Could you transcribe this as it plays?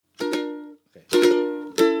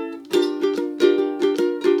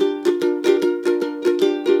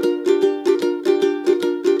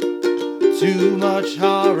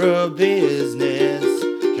horror business.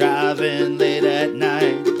 Driving late at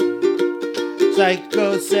night.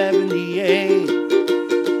 Psycho 78.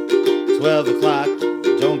 12 o'clock,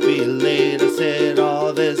 don't be late. I said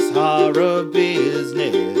all this horror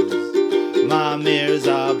business. My mirrors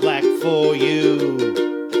are black for you.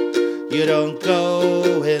 You don't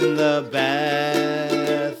go in the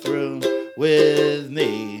bathroom with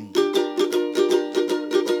me.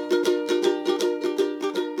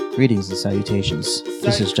 Greetings and salutations.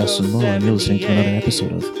 This is Justin Moore, and you're listening to another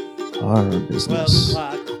episode of Horror Business.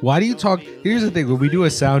 Why do you talk? Here's the thing. When we do a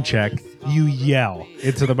sound check, you yell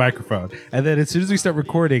into the microphone. And then as soon as we start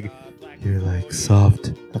recording, you're like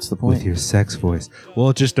soft. That's the point. With your sex voice. Well,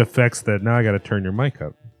 it just affects that. Now I got to turn your mic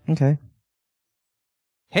up. Okay.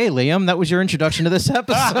 Hey, Liam, that was your introduction to this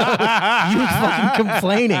episode. You were fucking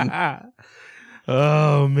complaining.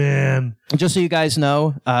 Oh, man. Just so you guys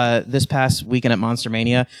know, this past weekend at Monster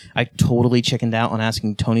Mania, I totally chickened out on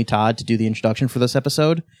asking Tony Todd to do the introduction for this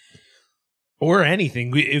episode. Or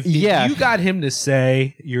anything. If you got him to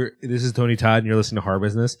say, this is Tony Todd and you're listening to Horror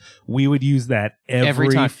Business, we would use that every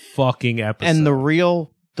time. Fucking episode. And the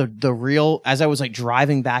real, as I was like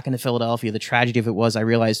driving back into Philadelphia, the tragedy of it was I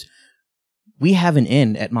realized we have an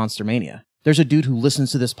inn at Monster Mania. There's a dude who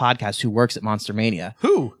listens to this podcast who works at Monster Mania.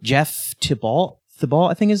 Who? Jeff Thibault,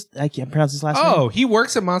 I think I can't pronounce his last name. Oh, he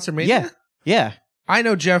works at Monster Mania? Yeah. I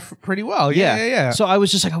know Jeff pretty well. Yeah. So I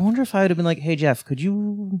was just like, I wonder if I would have been like, hey, Jeff, could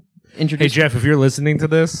you introduce... Hey, Jeff, if you're listening to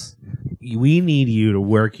this, we need you to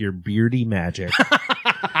work your beardy magic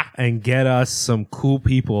and get us some cool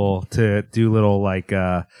people to do little, like,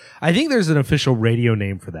 I think there's an official radio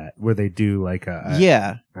name for that, where they do, like,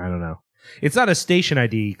 I don't know. It's not a station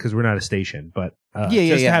ID because we're not a station, but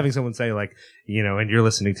having someone say, like, and you're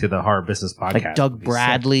listening to the Horror Business podcast. Like Doug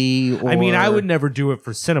Bradley. Or... I mean, I would never do it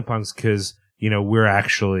for Cinepunks because, we're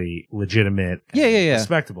actually legitimate and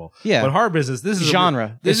respectable. Yeah. But Horror Business, this is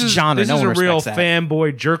genre. This is genre. This no is one a real that.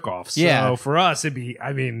 fanboy jerk off. So for us, it'd be,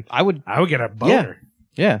 I would get a boner.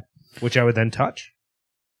 Yeah. Which I would then touch.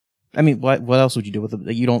 I mean, what else would you do with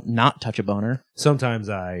it? You don't not touch a boner. Sometimes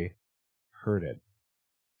I hurt it.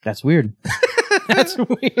 That's weird. That's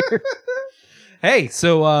weird. Hey,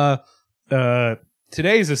 so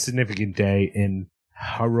today's a significant day in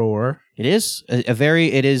horror. It is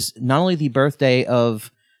it is not only the birthday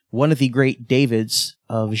of one of the great Davids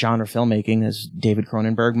of genre filmmaking, as David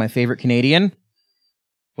Cronenberg, my favorite Canadian.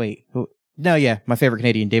 Wait, my favorite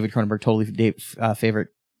Canadian, David Cronenberg, totally favorite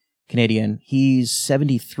Canadian. He's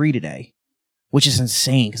 73 today, which is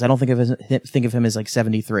insane because I don't think of him as like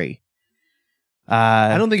 73.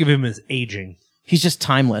 I don't think of him as aging. He's just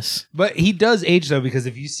timeless. But he does age, though, because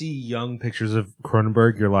if you see young pictures of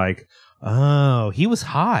Cronenberg, you're like, oh, he was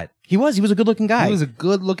hot. He was a good-looking guy. He was a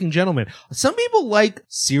good-looking gentleman. Some people like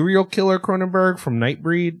serial killer Cronenberg from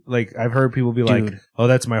Nightbreed. Like, I've heard people be like, oh,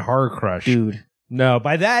 that's my horror crush. Dude. No,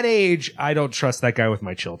 by that age, I don't trust that guy with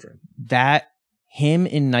my children. Him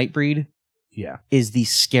in Nightbreed is the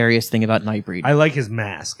scariest thing about Nightbreed. I like his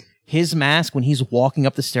mask. His mask when he's walking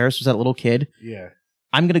up the stairs with that little kid. Yeah.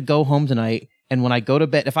 I'm going to go home tonight, and when I go to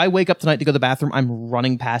bed, if I wake up tonight to go to the bathroom, I'm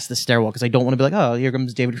running past the stairwell because I don't want to be like, oh, here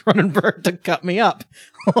comes David Cronenberg to cut me up.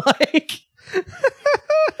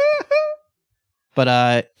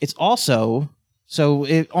 But it's also,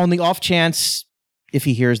 on the off chance, if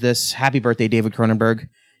he hears this, happy birthday, David Cronenberg.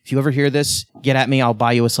 If you ever hear this, get at me. I'll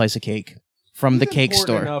buy you a slice of cake. From the cake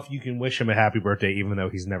store. Enough you can wish him a happy birthday, even though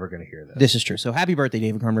he's never going to hear this. This is true. So happy birthday,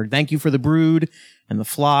 David Cronenberg. Thank you for The Brood and The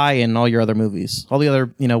Fly and all your other movies. All the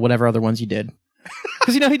other, whatever other ones you did.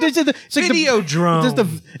 Because, he did the...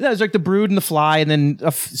 Videodrome. It's like The Brood and The Fly and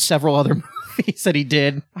then several other movies that he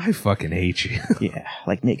did. I fucking hate you. Yeah,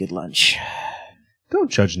 like Naked Lunch.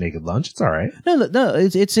 Don't judge Naked Lunch. It's all right. No,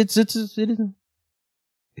 it isn't.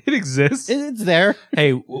 It exists. It's there.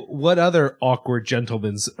 Hey, what other awkward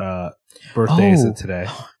gentleman's birthday is it today?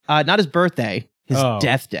 Not his birthday. His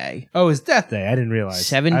death day. Oh, his death day. I didn't realize.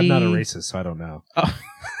 70... I'm not a racist, so I don't know. Oh.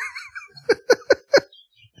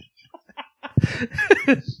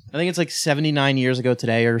 I think it's like 79 years ago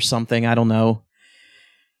today or something. I don't know.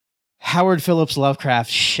 Howard Phillips Lovecraft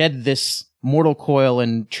shed this mortal coil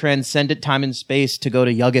and transcended time and space to go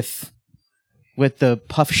to Yuggoth with the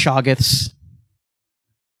Puff Shoggoths.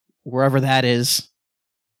 Wherever that is.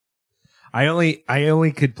 I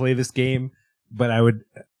only could play this game, but I would,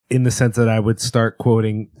 in the sense that I would start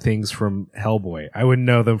quoting things from Hellboy. I wouldn't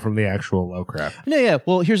know them from the actual Lovecraft. No, yeah.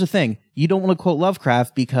 Well, here's the thing. You don't want to quote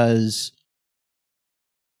Lovecraft because...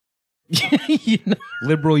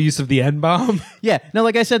 Liberal use of the N-bomb? Yeah. No,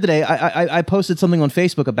 like I said today, I posted something on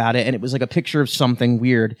Facebook about it, and it was like a picture of something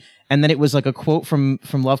weird. And then it was like a quote from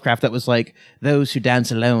Lovecraft that was like, "Those who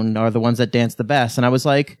dance alone are the ones that dance the best." And I was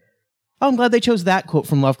like, oh, I'm glad they chose that quote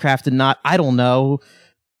from Lovecraft and not, I don't know.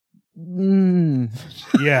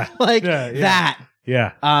 Yeah. Like yeah. that.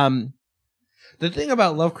 Yeah. The thing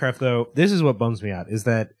about Lovecraft, though, this is what bums me out, is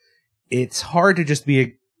that it's hard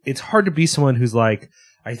to be someone who's like,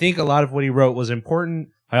 I think a lot of what he wrote was important.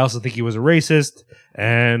 I also think he was a racist,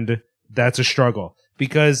 and that's a struggle.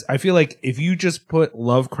 Because I feel like if you just put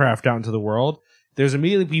Lovecraft out into the world, there's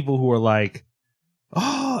immediately people who are like,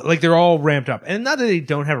 oh, like they're all ramped up. And not that they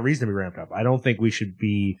don't have a reason to be ramped up. I don't think we should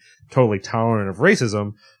be totally tolerant of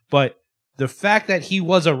racism, but the fact that he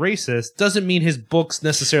was a racist doesn't mean his books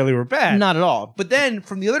necessarily were bad. Not at all. But then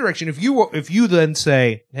from the other direction, if you then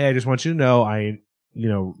say, hey, I just want you to know,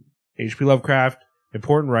 H.P. Lovecraft,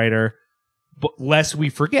 important writer, but lest we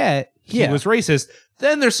forget he was racist,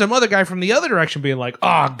 then there's some other guy from the other direction being like,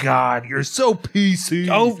 oh God, you're so PC.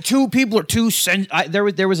 Oh, two people are too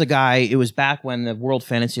there was a guy, it was back when the World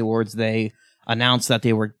Fantasy Awards, they announced that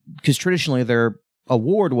they were, because traditionally their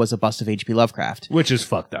award was a bust of H.P. Lovecraft. Which is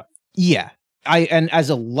fucked up. Yeah. And as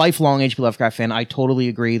a lifelong H.P. Lovecraft fan, I totally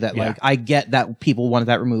agree that like I get that people wanted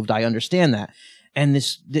that removed. I understand that. And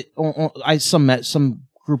some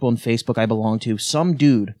group on Facebook I belong to, some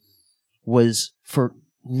dude was for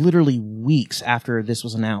literally weeks after this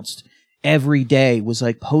was announced, every day was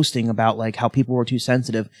like posting about like how people were too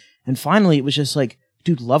sensitive. And finally it was just like,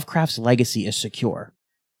 dude, Lovecraft's legacy is secure.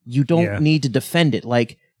 You don't need to defend it.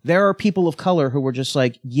 Like there are people of color who were just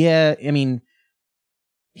like, yeah, I mean,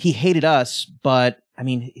 he hated us, but I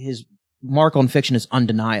mean, his mark on fiction is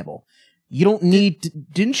undeniable. You don't need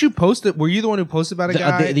Didn't you post it? Were you the one who posted about a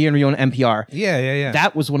guy? The interview on NPR. Yeah.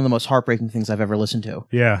 That was one of the most heartbreaking things I've ever listened to.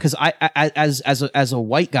 Yeah. Because as a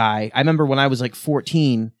white guy, I remember when I was like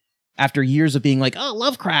 14, after years of being like, oh,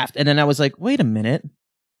 Lovecraft. And then I was like, wait a minute.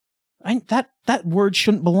 That word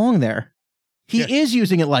shouldn't belong there. He is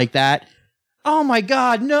using it like that. Oh my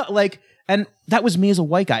God, no. Like, and that was me as a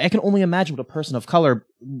white guy. I can only imagine what a person of color,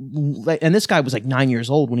 and this guy was like 9 years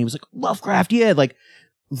old when he was like, Lovecraft, like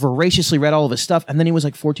voraciously read all of his stuff. And then he was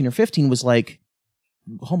like 14 or 15, was like,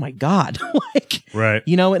 oh my God. Like, right.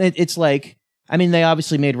 You know, and it's like, I mean, they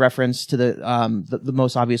obviously made reference to the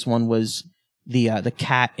most obvious one was the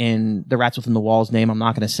cat in The Rats Within the Walls name. I'm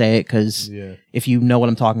not going to say it because if you know what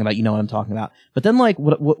I'm talking about, you know what I'm talking about. But then like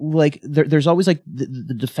there's always like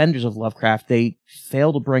the defenders of Lovecraft. They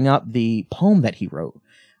fail to bring up the poem that he wrote.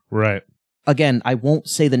 Right. Again, I won't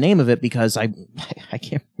say the name of it because I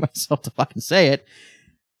can't bring myself to fucking say it.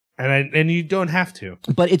 And you don't have to.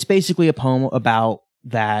 But it's basically a poem about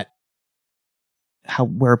that,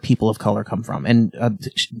 where people of color come from. And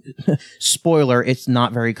spoiler, it's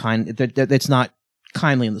not very kind. It's not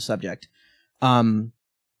kindly in the subject. So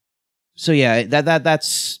yeah,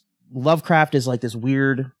 that's Lovecraft is like this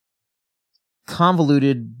weird,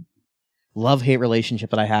 convoluted love-hate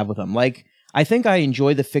relationship that I have with him. Like, I think I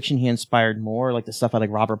enjoy the fiction he inspired more, like the stuff I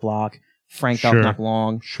like Robert Bloch, Frank Belknap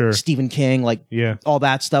Long, Stephen King, like all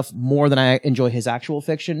that stuff more than I enjoy his actual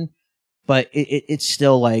fiction. But it's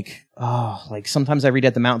still like, oh, like sometimes I read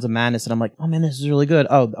At the Mountains of Madness and I'm like, oh man, this is really good.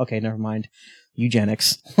 Oh, okay, never mind.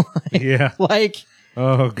 Eugenics. Like,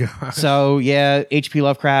 oh God. So yeah, H.P.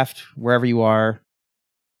 Lovecraft, wherever you are,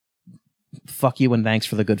 fuck you and thanks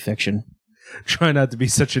for the good fiction. Try not to be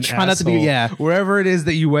such an asshole. Try not to be, Wherever it is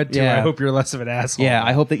that you went to, I hope you're less of an asshole. Yeah,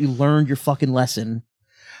 I hope that you learned your fucking lesson.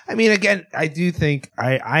 I mean, again, I do think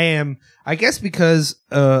I am, I guess because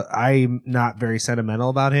I'm not very sentimental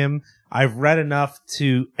about him, I've read enough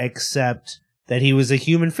to accept that he was a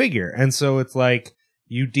human figure. And so it's like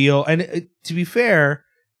you deal, and to be fair,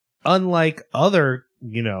 unlike other,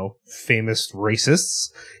 famous racists,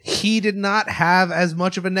 he did not have as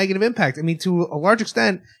much of a negative impact. I mean, to a large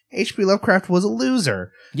extent, H.P. Lovecraft was a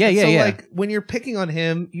loser. Yeah. Like, when you're picking on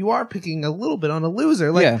him, you are picking a little bit on a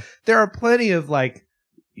loser. Like, there are plenty of, like,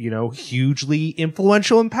 hugely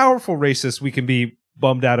influential and powerful racists we can be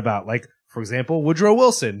bummed out about. Like, for example, Woodrow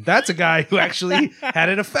Wilson. That's a guy who actually had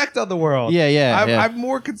an effect on the world. I'm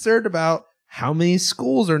more concerned about how many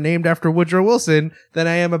schools are named after Woodrow Wilson than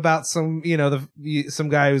I am about some, some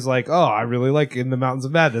guy who's like, oh, I really like In the Mountains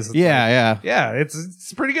of Madness. It's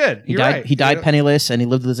it's pretty good. He died penniless and he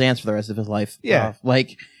lived with his aunts for the rest of his life.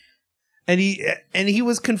 And he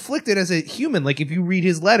was conflicted as a human. Like, if you read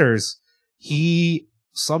his letters, he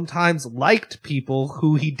sometimes liked people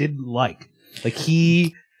who he didn't like. Like,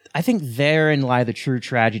 I think therein lie the true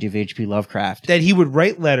tragedy of H.P. Lovecraft. That he would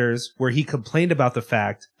write letters where he complained about the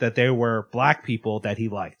fact that there were black people that he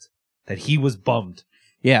liked, that he was bummed.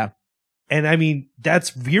 Yeah. And I mean, that's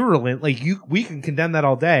virulent. Like, we can condemn that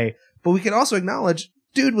all day, but we can also acknowledge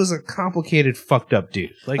dude was a complicated, fucked up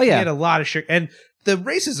dude. Like, he had a lot of shit. And the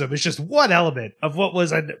racism is just one element of what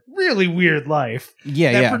was a really weird life.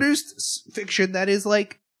 That produced fiction that is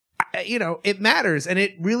like, you know, it matters. And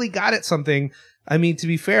it really got at something. I mean, to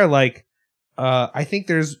be fair, like, I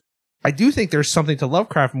do think there's something to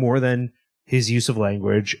Lovecraft more than his use of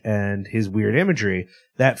language and his weird imagery.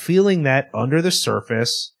 That feeling that under the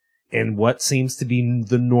surface, in what seems to be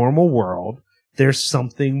the normal world, there's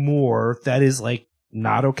something more that is like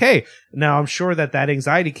not okay. Now, I'm sure that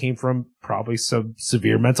anxiety came from probably some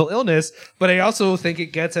severe mental illness, but I also think it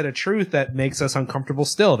gets at a truth that makes us uncomfortable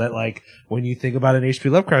still. That, like, when you think about an H.P.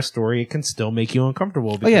 Lovecraft story, it can still make you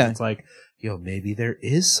uncomfortable because it's like, yo, maybe there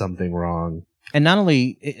is something wrong. And not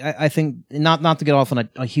only, I think, not to get off on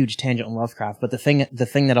a huge tangent on Lovecraft, but the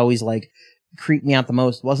thing that always like creeped me out the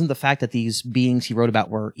most wasn't the fact that these beings he wrote about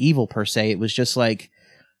were evil per se. It was just like,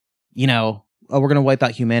 you know, oh, we're going to wipe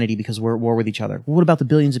out humanity because we're at war with each other. Well, what about the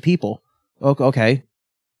billions of people? Okay.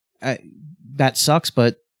 That sucks,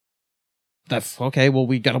 but that's okay. Well,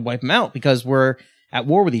 we got to wipe them out because we're at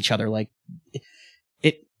war with each other. Like,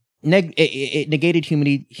 it negated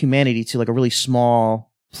humanity to like a really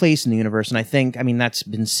small place in the universe. And I think, I mean, that's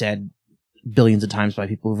been said billions of times by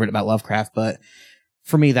people who've written about Lovecraft, but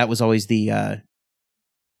for me, that was always the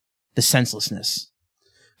senselessness.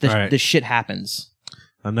 The shit happens.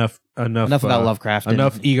 Enough about Lovecraft.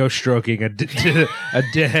 Enough ego stroking a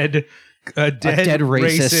dead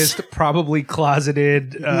racist, probably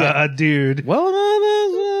closeted dude.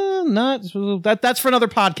 Well, not that's for another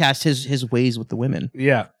podcast. His ways with the women.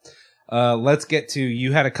 Yeah. Let's get to,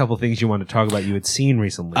 you had a couple things you wanted to talk about you had seen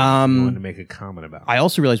recently. You wanted to make a comment about. I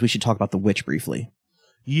also realized we should talk about The Witch briefly.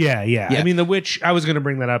 Yeah. I mean, The Witch, I was going to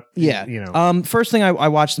bring that up. Yeah. You know. First thing, I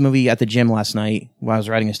watched the movie at the gym last night while I was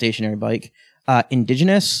riding a stationary bike.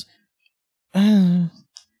 Indigenous. In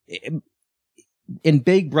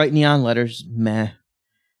big, bright neon letters, meh.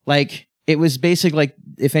 Like, it was basically like,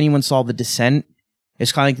 if anyone saw The Descent,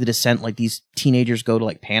 it's kind of like The Descent, like these teenagers go to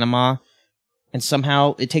like Panama, and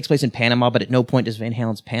somehow it takes place in Panama, but at no point does Van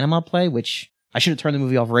Halen's Panama play, which I should have turned the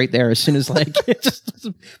movie off right there as soon as like it just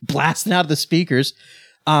blasting out of the speakers.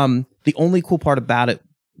 The only cool part about it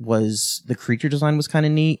was the creature design was kind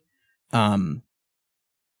of neat.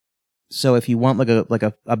 So if you want like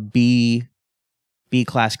a B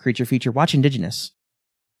class creature feature, watch Indigenous.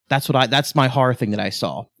 That's my horror thing that I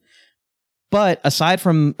saw. But aside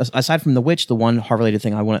from The Witch, the one horror related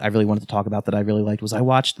thing I really wanted to talk about that I really liked was I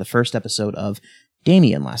watched the first episode of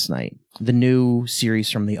Damien last night, the new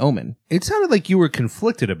series from The Omen. It sounded like you were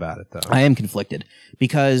conflicted about it, though. I am conflicted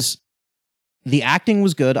because the acting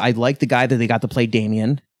was good. I like the guy that they got to play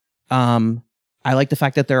Damien. I like the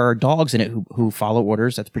fact that there are dogs in it who follow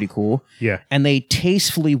orders. That's pretty cool. Yeah. And they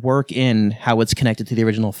tastefully work in how it's connected to the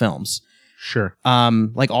original films. Sure.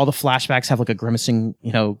 Like all the flashbacks have like a grimacing,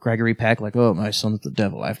 Gregory Peck, like, oh, my son's the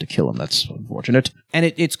devil, I have to kill him. That's unfortunate. And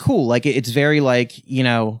it's cool. Like it's very like,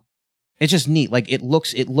 it's just neat. Like it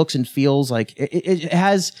looks and feels like it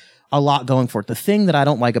has a lot going for it. The thing that I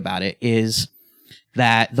don't like about it is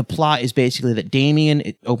that the plot is basically that Damien,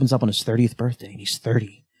 it opens up on his 30th birthday and he's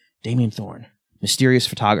 30. Damien Thorne, mysterious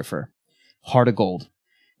photographer, heart of gold.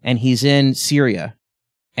 And he's in Syria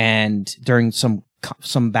and during some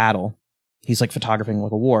battle, he's like photographing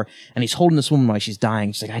like a war, and he's holding this woman while she's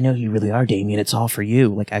dying. She's like, I know you really are, Damien. It's all for you.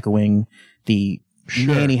 Like echoing the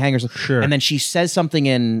nanny hangers. Sure. And then she says something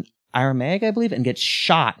in Aramaic, I believe, and gets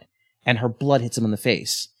shot, and her blood hits him in the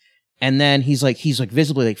face. And then he's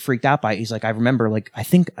visibly like freaked out by it. He's like, I remember, like, I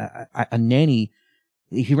think a nanny.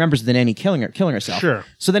 He remembers the nanny killing herself. Sure.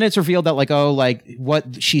 So then it's revealed that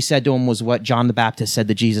what she said to him was what John the Baptist said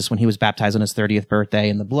to Jesus when he was baptized on his 30th birthday,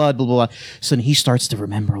 and the blood, blah, blah, blah. So then he starts to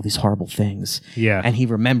remember all these horrible things. Yeah. And he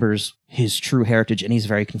remembers his true heritage, and he's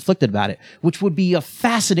very conflicted about it, which would be a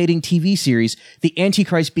fascinating TV series, the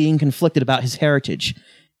Antichrist being conflicted about his heritage.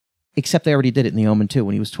 Except they already did it in The Omen 2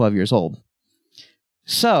 when he was 12 years old.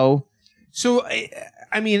 So,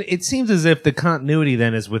 I mean, it seems as if the continuity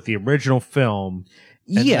then is with the original film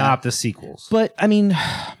and not the sequels. But I mean,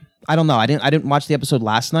 I don't know. I didn't watch the episode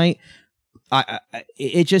last night.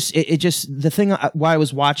 It just the thing why I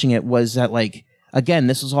was watching it was that, like, again,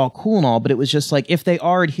 this is all cool and all, but it was just like, if they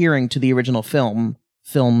are adhering to the original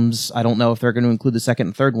films, I don't know if they're going to include the second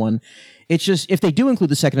and third one. It's just, if they do include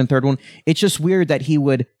the second and third one, it's just weird that he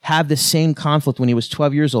would have the same conflict when he was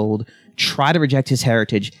 12 years old, try to reject his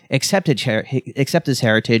heritage, accept his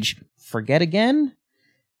heritage, forget again,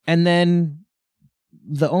 and then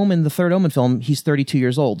the third Omen film, he's 32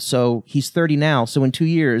 years old. So he's 30 now. So in 2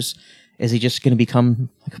 years, is he just going to become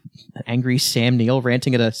like an angry Sam Neill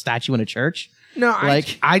ranting at a statue in a church? No,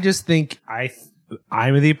 I just think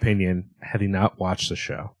I'm of the opinion, having not watched the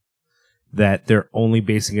show, that they're only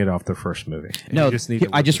basing it off the first movie. And No, you just need to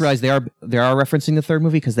I just realized they are referencing the third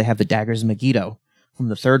movie because they have the daggers of Megiddo from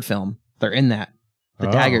the third film. They're in that. The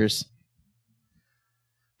daggers.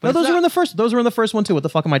 But no, those were in the first. Those were in the first one too. What the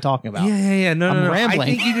fuck am I talking about? Yeah. No, I'm no. rambling. I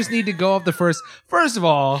think you just need to go off the first. First of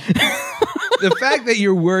all, the fact that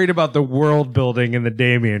you're worried about the world building in the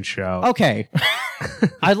Damien show. Okay.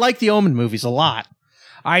 I like the Omen movies a lot.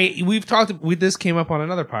 This came up on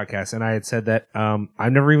another podcast, and I had said that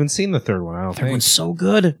I've never even seen the third one. I don't That think. one's so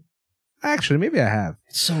good. Actually, maybe I have.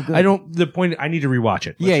 It's so good. I don't. The point. I need to rewatch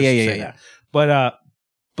it. Yeah. That.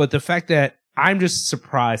 But the fact that I'm just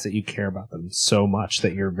surprised that you care about them so much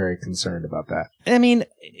that you're very concerned about that. I mean,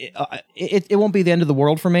 it won't be the end of the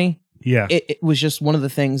world for me. Yeah. It was just one of the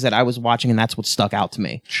things that I was watching, and that's what stuck out to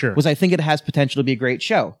me. Sure. Was I think it has potential to be a great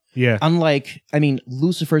show. Yeah. Unlike, I mean,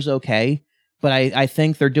 Lucifer's okay, but I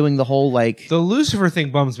think they're doing the whole like... The Lucifer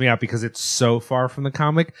thing bums me out because it's so far from the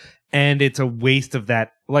comic, and it's a waste of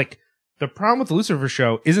that. Like, the problem with the Lucifer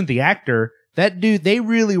show isn't the actor. That dude, they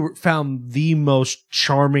really found the most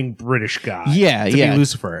charming British guy to be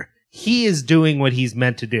Lucifer. He is doing what he's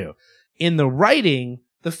meant to do. In the writing,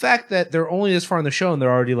 the fact that they're only this far in the show and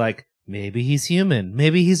they're already like, maybe he's human.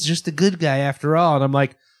 Maybe he's just a good guy after all. And I'm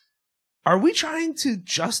like, are we trying to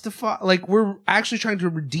justify, like, we're actually trying to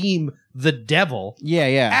redeem the devil?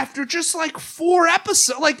 Yeah. After just like 4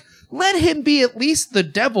 episodes, like, let him be at least the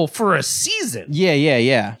devil for a season. Yeah.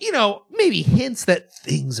 You know, maybe hints that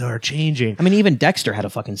things are changing. I mean, even Dexter had a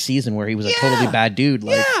fucking season where he was a totally bad dude.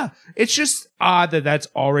 Like, yeah. It's just odd that that's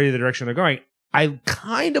already the direction they're going. I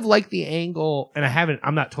kind of like the angle, and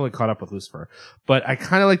I'm not totally caught up with Lucifer, but I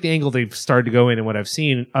kind of like the angle they've started to go in and what I've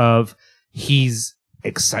seen of he's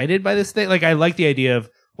excited by this thing. Like, I like the idea of,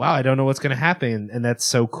 wow, I don't know what's going to happen, and that's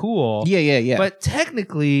so cool. Yeah. But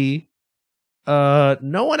technically, no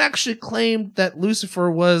one actually claimed that Lucifer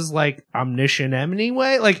was like omniscient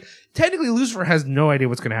anyway. Like, technically Lucifer has no idea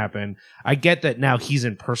what's going to happen. I get that now he's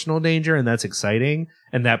in personal danger, and that's exciting,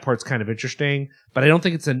 and that part's kind of interesting, but I don't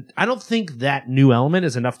think that new element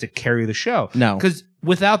is enough to carry the show. No. Because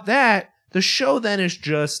without that, the show then is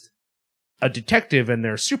just a detective and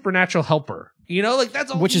their supernatural helper. You know, like,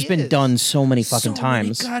 that's all. Which has been done so many fucking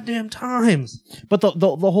times. So many goddamn times. But the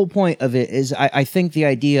whole point of it is, I think the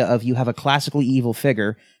idea of you have a classically evil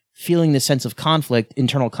figure feeling this sense of conflict,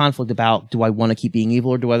 internal conflict about, do I want to keep being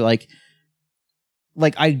evil, or do I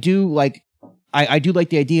I do like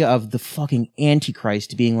the idea of the fucking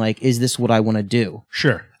Antichrist being like, is this what I want to do?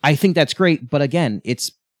 Sure. I think that's great. But again, if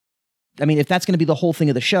that's going to be the whole thing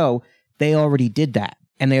of the show, they already did that,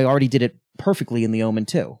 and they already did it perfectly in The Omen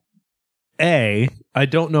too. I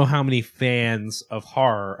don't know how many fans of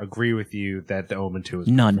horror agree with you that The Omen 2 is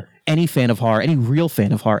none. perfect. Any fan of horror, any real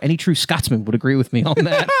fan of horror, any true Scotsman would agree with me on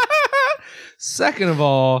that. Second of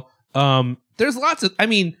all, there's lots of,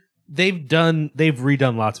 they've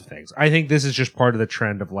redone lots of things. I think this is just part of the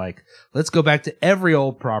trend of like, let's go back to every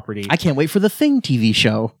old property. I can't wait for the Thing TV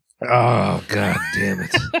show. Oh, god damn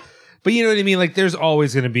it. But you know what I mean? Like, there's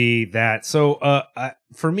always going to be that. So,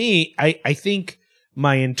 for me, I think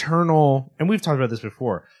my internal, and we've talked about this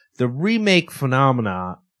before, the remake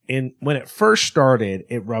phenomena, when it first started,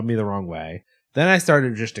 it rubbed me the wrong way. Then I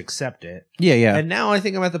started to just accept it. Yeah. And now I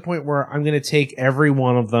think I'm at the point where I'm going to take every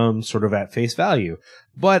one of them sort of at face value.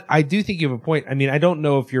 But I do think you have a point. I don't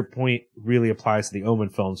know if your point really applies to the Omen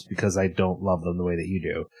films because I don't love them the way that you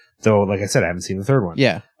do. Though, like I said, I haven't seen the third one.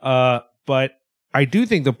 Yeah. But I do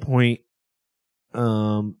think the point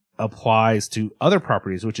applies to other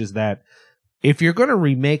properties, which is that if you're going to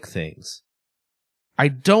remake things, I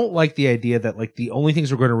don't like the idea that like the only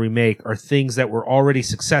things we're going to remake are things that were already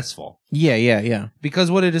successful. Yeah.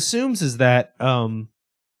 Because what it assumes is that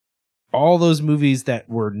all those movies that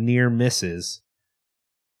were near misses,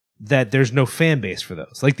 that there's no fan base for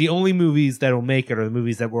those. Like, the only movies that'll make it are the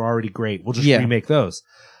movies that were already great. We'll just remake those.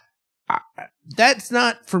 That's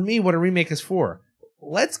not, for me, what a remake is for.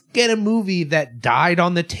 Let's get a movie that died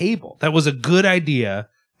on the table, that was a good idea,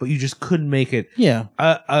 but you just couldn't make it. Yeah.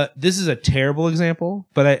 This is a terrible example,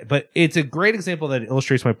 but it's a great example that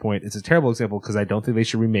illustrates my point. It's a terrible example because I don't think they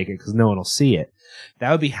should remake it because no one will see it.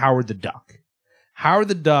 That would be Howard the Duck. Howard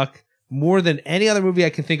the Duck, more than any other movie I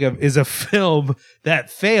can think of, is a film that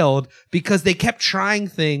failed because they kept trying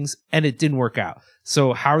things and it didn't work out.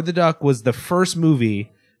 So Howard the Duck was the first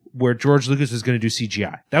movie where George Lucas was going to do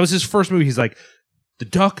CGI. That was his first movie. He's like, the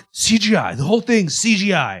duck, CGI, the whole thing,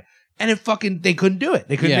 CGI. And they couldn't do it.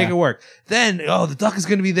 They couldn't make it work. Then, the duck is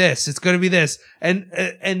going to be this. It's going to be this. And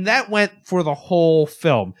that went for the whole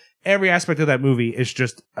film. Every aspect of that movie is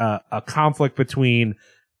just a conflict between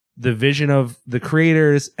the vision of the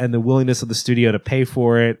creators and the willingness of the studio to pay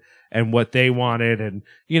for it and what they wanted. And,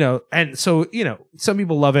 and so, some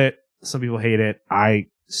people love it. Some people hate it. I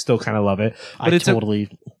still kind of love it. But I totally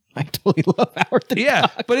love Howard the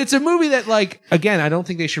Duck. But it's a movie that, like, again, I don't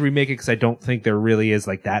think they should remake it because I don't think there really is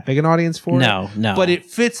like that big an audience for it. No. But it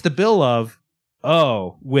fits the bill of,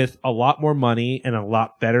 with a lot more money and a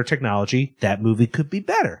lot better technology, that movie could be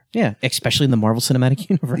better. Yeah, especially in the Marvel Cinematic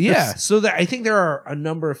Universe. Yeah, so I think there are a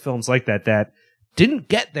number of films like that didn't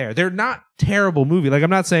get there. They're not terrible movie. Like, I'm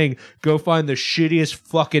not saying go find the shittiest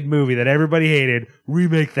fucking movie that everybody hated,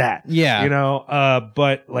 remake that. Yeah.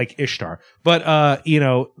 But like Ishtar. But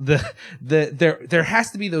there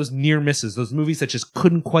has to be those near misses, those movies that just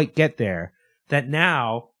couldn't quite get there. That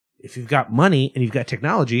now, if you've got money and you've got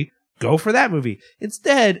technology, go for that movie.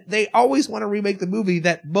 Instead, they always want to remake the movie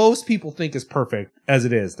that most people think is perfect as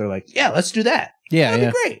it is. They're like, yeah, let's do that. Yeah, that'd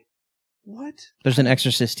be great. What? There's an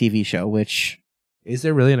Exorcist TV show, which is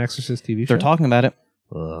there really an Exorcist TV show? They're talking about it.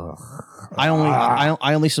 Ugh. I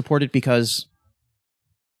only support it because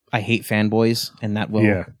I hate fanboys, and that will.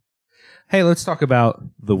 Yeah. Hey, let's talk about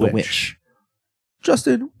The Witch.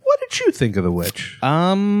 Justin, what did you think of The Witch?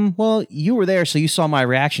 Well, you were there, so you saw my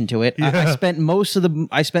reaction to it. Yeah. I spent most of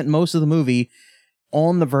the movie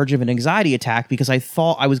on the verge of an anxiety attack because I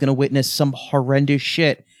thought I was going to witness some horrendous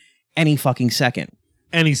shit any fucking second.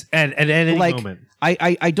 At any moment.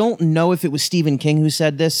 I don't know if it was Stephen King who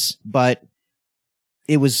said this, but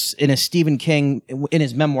it was in a Stephen King, in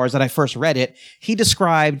his memoirs that I first read it, he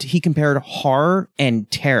compared horror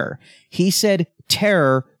and terror. He said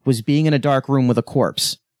terror was being in a dark room with a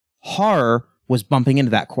corpse. Horror was bumping into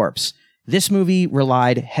that corpse. This movie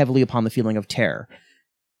relied heavily upon the feeling of terror.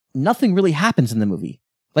 Nothing really happens in the movie.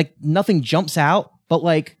 Like, nothing jumps out, but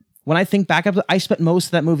like, when I think back up, I spent most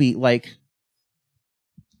of that movie like...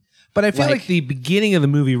 But I feel like the beginning of the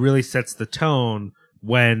movie really sets the tone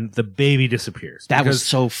when the baby disappears. That was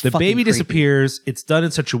so fucking the baby creepy. disappears. It's done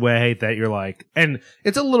in such a way that you're like, and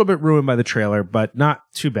it's a little bit ruined by the trailer, but not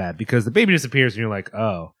too bad because the baby disappears and you're like,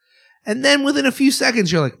 oh. And then within a few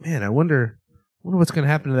seconds, you're like, man, I wonder what's going to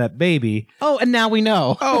happen to that baby. Oh, and now we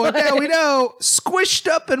know. Oh, and now we know. Squished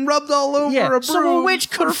up and rubbed all over a broom. So a witch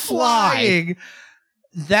could fly. Flying.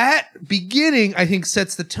 That beginning, I think,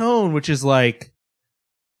 sets the tone, which is like,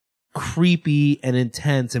 creepy and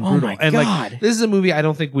intense and brutal. Oh my and God. Like, this is a movie I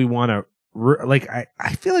don't think we want to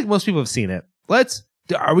I feel like most people have seen it.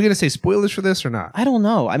 Are we going to say spoilers for this or not? I don't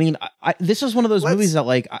know. I mean, this is one of those movies that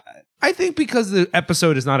like I think because the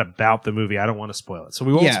episode is not about the movie, I don't want to spoil it. So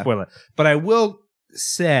we won't spoil it. But I will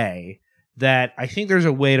say that I think there's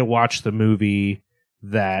a way to watch the movie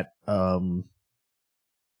that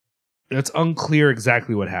it's unclear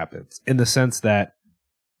exactly what happens, in the sense that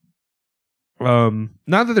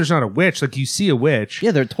not that there's not a witch, like you see a witch.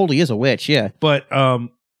 Yeah, there totally is a witch, yeah. But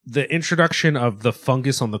the introduction of the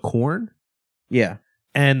fungus on the corn. Yeah.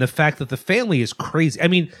 And the fact that the family is crazy. I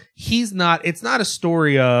mean, it's not a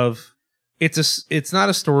story of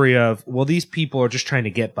well, these people are just trying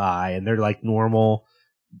to get by and they're like normal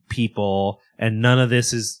people and none of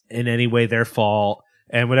this is in any way their fault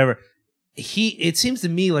and whatever. It seems to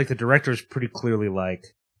me like the director is pretty clearly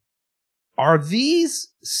like, are these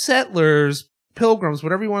settlers, pilgrims,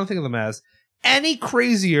 whatever you want to think of them as, any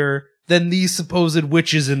crazier than these supposed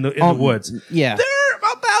witches in the woods? Yeah. They're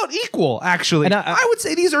about equal, actually. And I would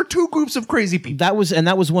say these are two groups of crazy people. That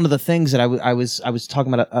was one of the things that I was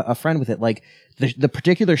talking about a friend with it. Like the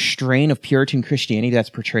particular strain of Puritan Christianity that's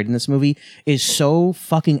portrayed in this movie is so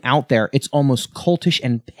fucking out there. It's almost cultish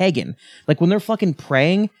and pagan. Like when they're fucking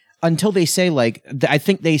praying, until they say like, I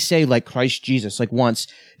think they say like Christ Jesus, like once,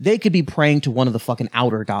 they could be praying to one of the fucking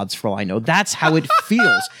outer gods for all I know. That's how it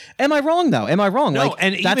feels. Am I wrong though? Am I wrong? No, like,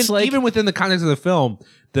 and that's even within the context of the film,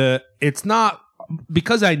 it's not,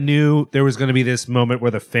 because I knew there was going to be this moment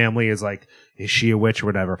where the family is like, is she a witch or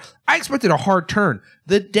whatever? I expected a hard turn.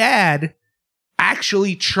 The dad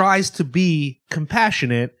actually tries to be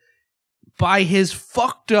compassionate by his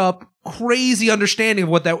fucked up, crazy understanding of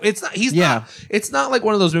what that it's not like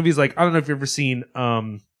one of those movies like, I don't know if you've ever seen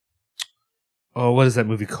what is that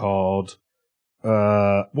movie called?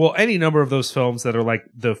 Well, any number of those films that are like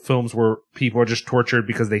the films where people are just tortured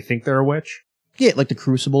because they think they're a witch. Yeah, like The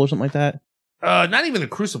Crucible or something like that. Not even The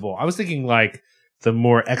Crucible. I was thinking like the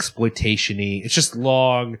more exploitation-y. It's just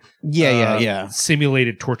long,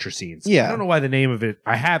 simulated torture scenes. Yeah. I don't know why the name of it.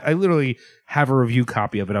 I literally have a review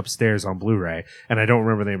copy of it upstairs on Blu-ray, and I don't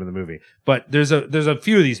remember the name of the movie. But there's a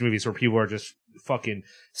few of these movies where people are just fucking.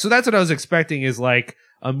 So that's what I was expecting, is like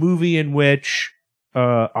a movie in which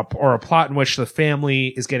or a plot in which the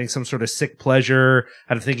family is getting some sort of sick pleasure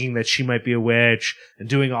out of thinking that she might be a witch and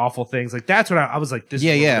doing awful things. Like that's what I was like, this is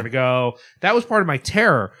where we're going to go. That was part of my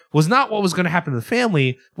terror, was not what was going to happen to the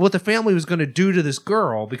family, but what the family was going to do to this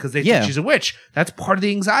girl because they think she's a witch. That's part of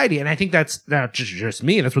the anxiety. And I think that's not just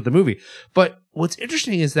me. That's what the movie. But what's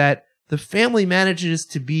interesting is that the family manages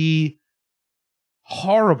to be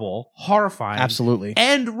horrible, horrifying. Absolutely.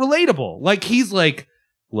 And relatable. Like he's like,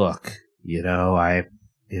 look, I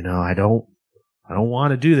don't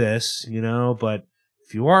want to do this, but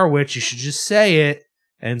if you are a witch, you should just say it.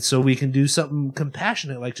 And so we can do something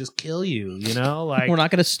compassionate, like just kill you, like we're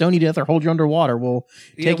not going to stone you to death or hold you underwater. We'll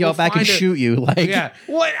take you out back and shoot you. Like, yeah.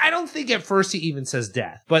 Well, I don't think at first he even says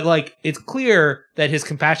death, but like, it's clear that his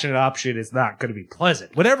compassionate option is not going to be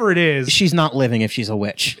pleasant. Whatever it is. She's not living if she's a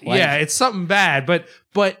witch. Like, yeah. It's something bad, but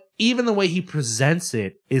even the way he presents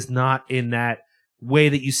it is not in that way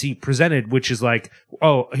that you see presented, which is like,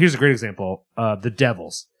 oh, here's a great example. The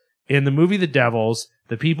Devils. In the movie The Devils,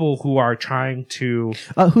 the people who are trying to...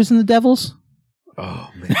 who's in The Devils? Oh,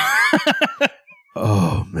 man.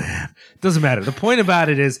 Oh, man. Doesn't matter. The point about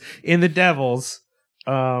it is, in The Devils...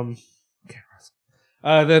 the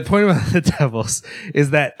point about The Devils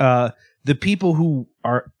is that the people who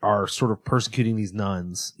are sort of persecuting these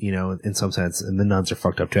nuns, in some sense, and the nuns are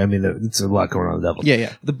fucked up too. I mean, it's a lot going on in The Devils. Yeah,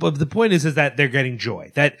 yeah. The point is that they're getting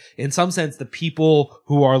joy. That in some sense, the people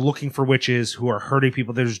who are looking for witches, who are hurting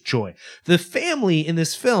people, there's joy. The family in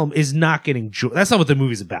this film is not getting joy. That's not what the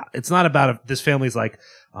movie's about. It's not about this family's like,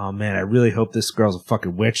 oh man, I really hope this girl's a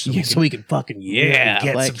fucking witch. So we can fucking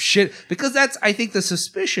get some shit. Because that's, I think, the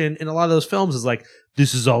suspicion in a lot of those films is like,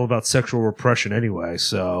 this is all about sexual repression anyway,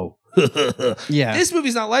 so... Yeah. This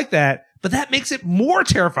movie's not like that, but that makes it more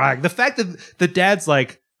terrifying. The fact that the dad's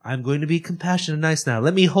like, I'm going to be compassionate and nice now.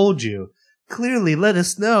 Let me hold you. Clearly let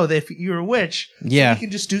us know that if you're a witch, yeah, so we can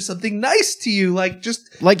just do something nice to you, like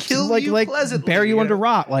just like kill you pleasantly, bury you under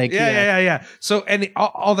rock, like yeah. So, and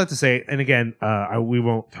all that to say, and again, we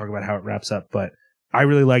won't talk about how it wraps up, but I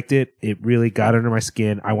really liked it. It really got under my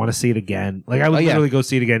skin. I want to see it again. Like I would literally go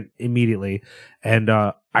see it again immediately, and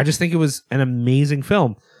I just think it was an amazing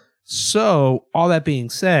film. So, all that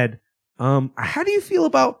being said, how do you feel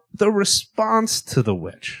about the response to The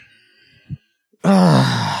Witch? One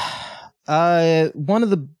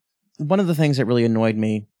of the things that really annoyed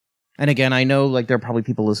me, and again, I know like there are probably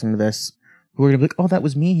people listening to this who are gonna be like, "Oh, that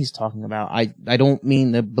was me he's talking about." I don't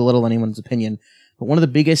mean to belittle anyone's opinion, but one of the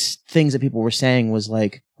biggest things that people were saying was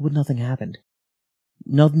like, "Well, nothing happened.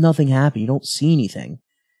 Nothing happened. You don't see anything,"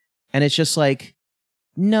 and it's just like,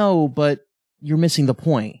 no, but you're missing the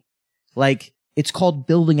point. Like, it's called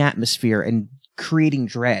building atmosphere and creating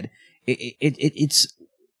dread. It's,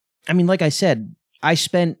 I mean, like I said, I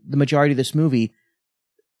spent the majority of this movie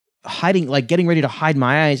hiding, like getting ready to hide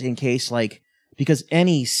my eyes in case, like, because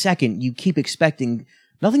any second you keep expecting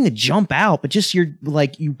nothing to jump out, but just you're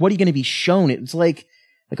like, what are you going to be shown? It's like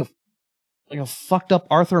a fucked up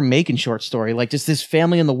Arthur Macon short story. Like just this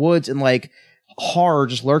family in the woods and like horror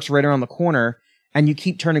just lurks right around the corner. And you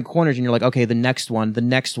keep turning corners and you're like, okay, the next one.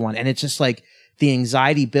 And it's just like the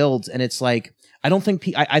anxiety builds. And it's like, I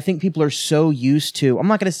think people are so used to, I'm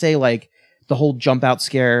not going to say like the whole jump out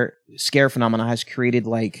scare phenomena has created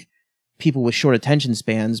like people with short attention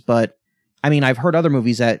spans. But I mean, I've heard other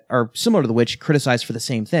movies that are similar to The Witch criticized for the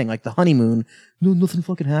same thing. Like The Honeymoon. No, nothing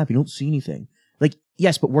fucking happened. You don't see anything. Like,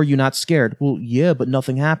 yes, but were you not scared? Well, yeah, but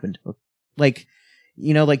nothing happened. Like,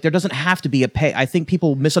 like there doesn't have to be a pay. I think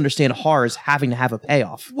people misunderstand horror as having to have a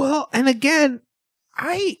payoff. Well, and again,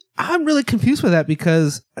 I'm really confused with that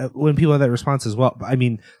because when people have that response as well, I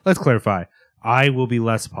mean, let's clarify. I will be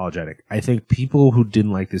less apologetic. I think people who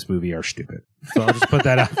didn't like this movie are stupid. So I'll just put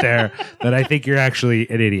that out there that I think you're actually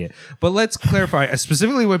an idiot. But let's clarify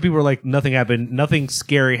specifically when people are like, nothing happened, nothing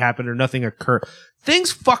scary happened, or nothing occurred.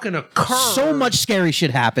 Things fucking occur. So much scary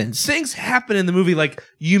shit happens. Things happen in the movie. Like,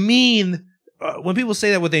 you mean... when people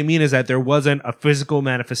say that, what they mean is that there wasn't a physical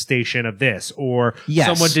manifestation of this, or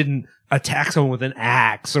someone didn't attack someone with an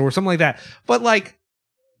axe, or something like that. But like,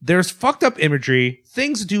 there's fucked up imagery.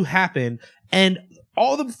 Things do happen, and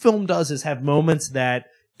all the film does is have moments that,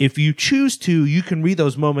 if you choose to, you can read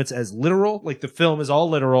those moments as literal. Like the film is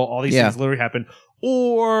all literal. All these things literally happen,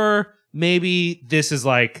 or maybe this is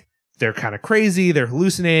like they're kind of crazy, they're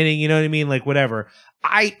hallucinating. You know what I mean? Like whatever.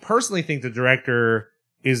 I personally think the director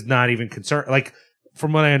is not even concerned. Like,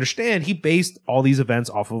 from what I understand, he based all these events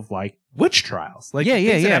off of like witch trials. Like,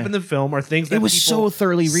 things that happened in the film are things that it was so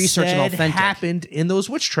thoroughly researched and authentic happened in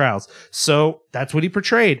those witch trials. So that's what he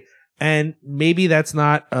portrayed. And maybe that's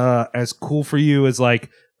not as cool for you as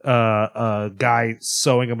like a guy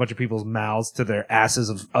sewing a bunch of people's mouths to their asses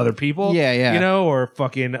of other people. Yeah, yeah. You know, or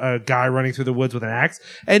fucking a guy running through the woods with an axe.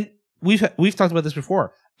 And we've talked about this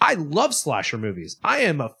before. I love slasher movies. I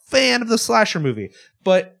am a fan of the slasher movie.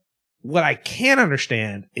 But what I can't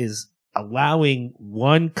understand is allowing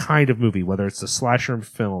one kind of movie, whether it's the slasher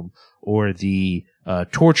film or the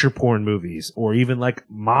torture porn movies, or even like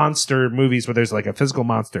monster movies where there's like a physical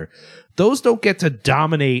monster. Those don't get to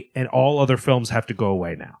dominate and all other films have to go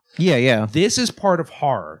away now. Yeah, yeah. This is part of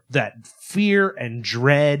horror, that fear and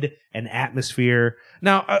dread and atmosphere.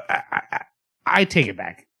 Now, I take it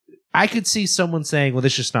back. I could see someone saying, well,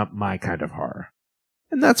 this is just not my kind of horror.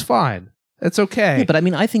 And that's fine. That's okay. Yeah, but I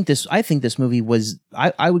mean, I think this movie was,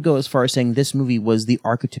 I would go as far as saying this movie was the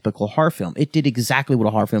archetypical horror film. It did exactly what a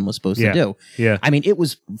horror film was supposed to do. Yeah. I mean, it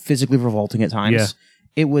was physically revolting at times. Yeah.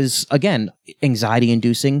 It was, again, anxiety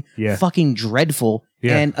inducing, fucking dreadful.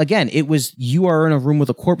 Yeah. And again, it was, you are in a room with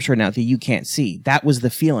a corpse right now that you can't see. That was the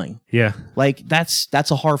feeling. Yeah. Like, that's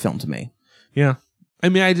a horror film to me. Yeah. I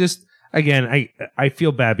mean, I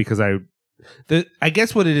feel bad because I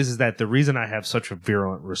guess what it is that the reason I have such a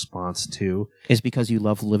virulent response to is because you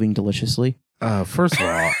love living deliciously. First of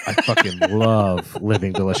all, I fucking love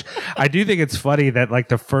living delicious. I do think it's funny that like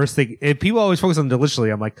the first thing, and people always focus on deliciously.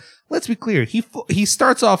 I'm like, let's be clear. He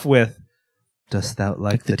starts off with, "Dost thou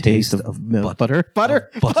like the taste of milk? Butter.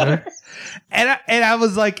 And I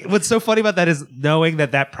was like, what's so funny about that is knowing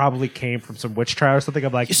that probably came from some witch trial or something.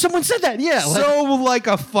 I'm like, someone said that, yeah. So like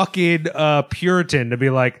a fucking Puritan to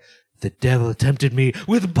be like, the devil tempted me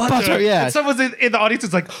with butter. Yeah. And someone's in the audience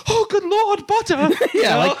is like, oh, good Lord, butter.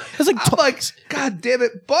 Yeah. Like, it's like, I'm like, God damn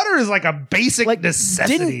it. Butter is like a basic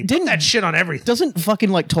necessity. Didn't that shit on everything. Doesn't fucking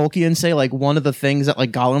like Tolkien say like one of the things that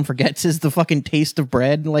like Gollum forgets is the fucking taste of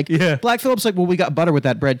bread? Like, Black Phillip's like, well, we got butter with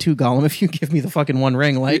that bread too, Gollum, if you give me the fucking one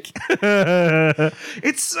ring. Like,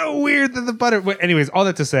 it's so weird that the butter. But anyways, all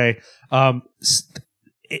that to say,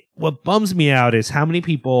 what bums me out is how many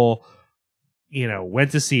people,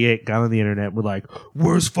 went to see it, got on the internet, were like,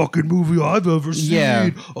 worst fucking movie I've ever seen.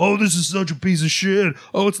 Yeah. Oh, this is such a piece of shit.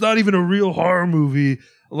 Oh, it's not even a real horror movie.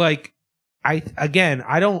 Like, I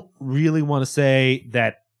don't really want to say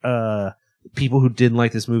that people who didn't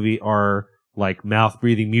like this movie are like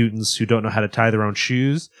mouth-breathing mutants who don't know how to tie their own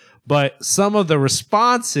shoes, but some of the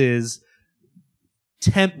responses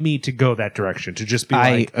tempt me to go that direction, to just be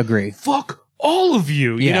I agree. Fuck all of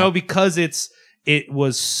you, because it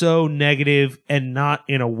was so negative and not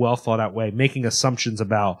in a well thought out way, making assumptions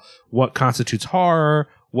about what constitutes horror,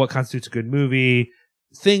 what constitutes a good movie,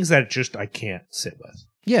 things that just I can't sit with.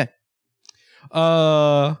 Yeah.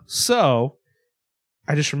 So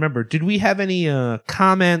I just remembered, did we have any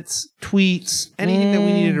comments, tweets, anything that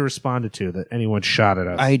we needed to respond to that anyone shot at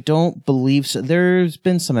us? I don't believe so. There's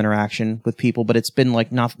been some interaction with people, but it's been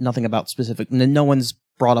like nothing about specific. No one's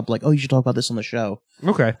brought up like, oh, you should talk about this on the show.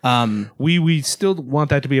 Okay. We still want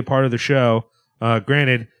that to be a part of the show.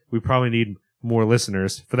 Granted, we probably need more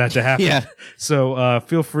listeners for that to happen. Yeah. So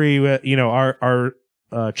feel free. Our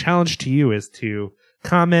challenge to you is to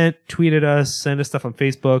comment, tweet at us, send us stuff on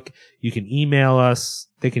Facebook. You can email us.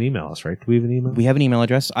 They can email us, right? Do we have an email? We have an email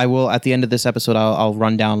address. I will, at the end of this episode, I'll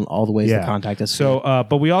run down all the ways to contact us. So,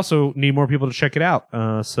 but we also need more people to check it out.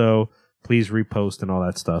 So please repost and all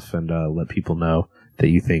that stuff and let people know that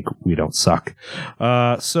you think we don't suck.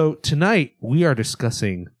 So tonight we are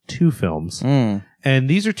discussing two films. And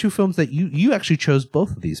these are two films that you actually chose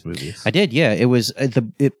both of these movies. I did, yeah. It was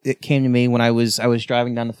it came to me when I was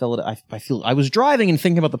driving down to Philadelphia. I was driving and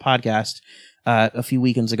thinking about the podcast a few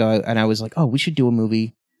weekends ago, and I was like, oh, we should do a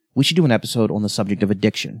movie. We should do an episode on the subject of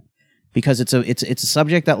addiction, because it's a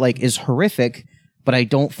subject that like is horrific, but I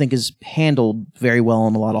don't think is handled very well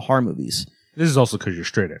in a lot of horror movies. This is also because you're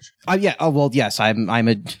straight edge. Yeah. Oh well, yes. I'm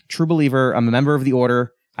a true believer. I'm a member of the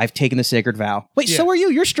order. I've taken the sacred vow. Wait, so are you?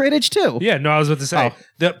 You're straight edge too. Yeah, no, I was about to say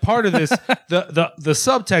that part of this, the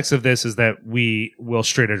subtext of this is that we will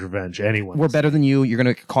straight edge revenge anyone. We're better than you. You're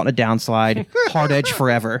gonna get caught in a downslide. Hard edge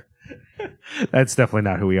forever. That's definitely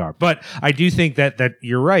not who we are. But I do think that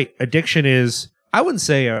you're right. Addiction is, I wouldn't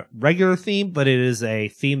say a regular theme, but it is a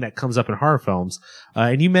theme that comes up in horror films.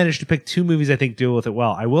 And you managed to pick two movies I think deal with it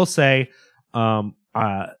well. I will say,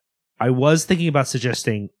 I was thinking about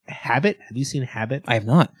suggesting Habit. Have you seen Habit? I have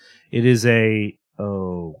not. It is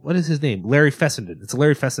what is his name? Larry Fessenden. It's a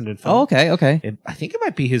Larry Fessenden film. Oh, okay. I think it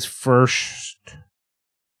might be his first.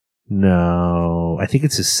 No, I think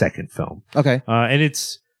it's his second film. Okay. And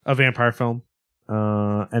it's a vampire film.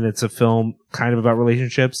 And it's a film kind of about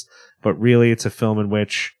relationships, but really it's a film in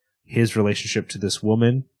which his relationship to this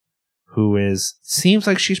woman who seems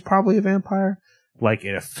like she's probably a vampire, like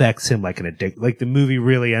it affects him like an addict. Like the movie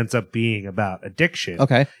really ends up being about addiction.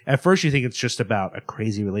 Okay. At first you think it's just about a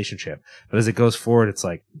crazy relationship, but as it goes forward, it's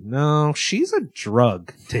like, no, she's a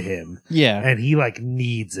drug to him. Yeah. And he like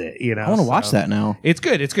needs it, you know? I want to watch that now. It's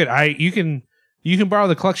good. It's good. You can borrow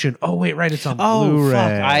the collection. Oh wait, right. It's on Blu-ray.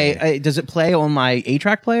 Fuck. I does it play on my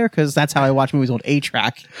 8-track player? Because that's how I watch movies on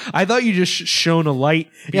 8-track. I thought you just shone a light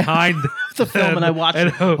behind the film and I watched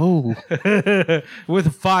it. Oh.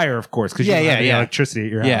 With fire, of course, because you don't have any electricity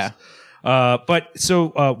at your house. But so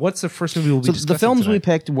what's the first movie we'll be discussing the films tonight? we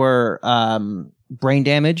picked were Brain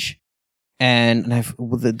Damage, and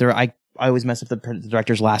I always mess up the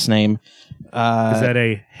director's last name. Is that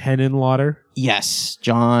a Henenlotter? Yes,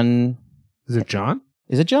 John. Is it John?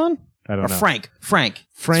 Is it John? I don't know. Frank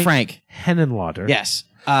Henenlotter. Yes.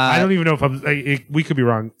 I don't even know if we could be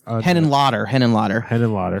wrong.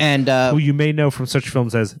 Henenlotter. And who you may know from such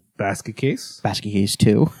films as Basket Case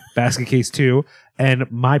 2,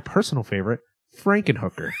 and my personal favorite,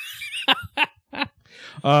 Frankenhooker.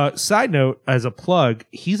 Side note, as a plug,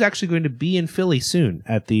 he's actually going to be in Philly soon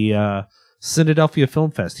at the Philadelphia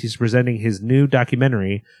Film Fest. He's presenting his new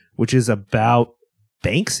documentary, which is about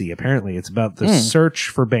Banksy. Apparently it's about the search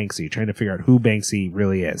for Banksy, trying to figure out who Banksy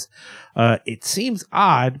really is. It seems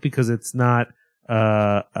odd because it's not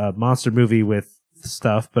a monster movie with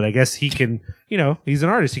stuff, but I guess he can, he's an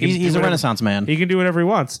artist. He's a Renaissance man. He can do whatever he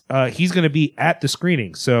wants. He's going to be at the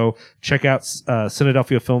screening, so check out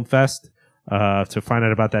Philadelphia Film Fest to find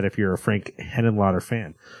out about that if you're a Frank Henenlotter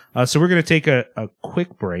fan. So we're going to take a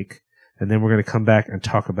quick break, and then we're going to come back and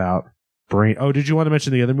talk about Brain. Oh, did you want to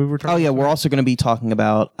mention the other movie we're talking about? Oh, yeah. We're also going to be talking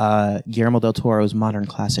about Guillermo del Toro's modern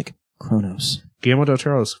classic, Cronos. Guillermo del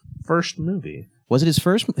Toro's first movie. Was it his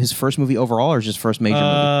first movie overall, or just his first major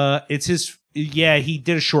movie? It's his. Yeah, he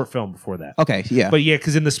did a short film before that. Okay, yeah. But yeah,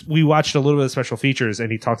 because in this, we watched a little bit of special features, and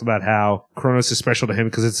he talked about how Cronos is special to him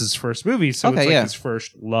because it's his first movie, so it's like his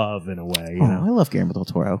first love in a way. You know? I love Guillermo del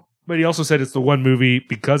Toro. But he also said it's the one movie,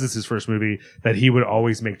 because it's his first movie, that he would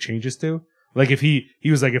always make changes to. Like if he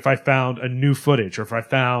was like, if I found a new footage, or if I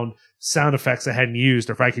found sound effects I hadn't used,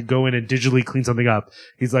 or if I could go in and digitally clean something up,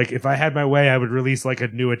 he's like, if I had my way, I would release like a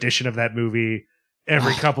new edition of that movie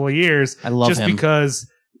every couple of years. I love him.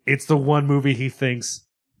 Because it's the one movie he thinks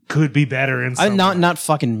could be better in some way. Not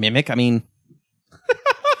fucking Mimic. I mean,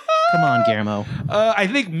 come on, Guillermo. I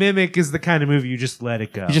think Mimic is the kind of movie you just let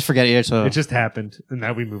it go. You just forget it. So it just happened, and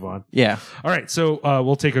now we move on. Yeah. All right, so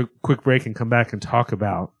we'll take a quick break and come back and talk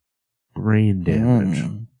about Brain Damage.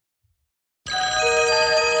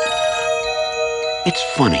 It's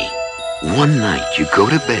funny. One night you go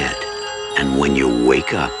to bed, and when you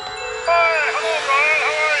wake up,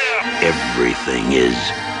 everything is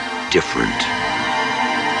different.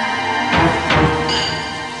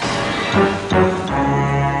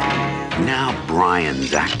 Now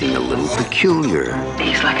Brian's acting a little peculiar.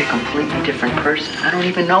 He's like a completely different person. I don't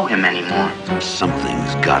even know him anymore.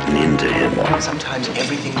 Something's gotten into him. Sometimes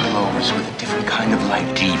everything glows with a different kind of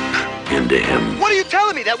light. Deep into him. What are you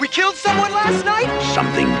telling me? That we killed someone last night?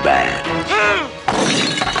 Something bad.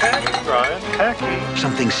 Tacky, Brian, tacky.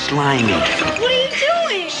 Something slimy. What are you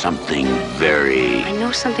doing? Something very, I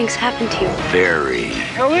know something's happened to you. very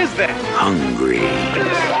How is that? hungry. You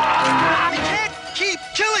can't keep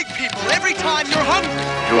killing people every time you're hungry.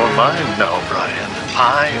 You're mine now, Brian.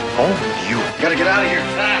 I own you. Gotta get out of here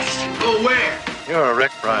fast. Go where? You're a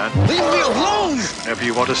wreck, Brian. Leave me alone! Whenever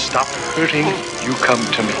you want to stop hurting, you come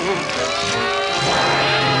to me.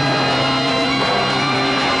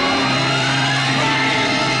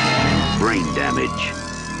 Brain damage.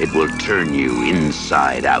 It will turn you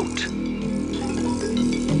inside out.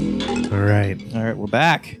 All right. We're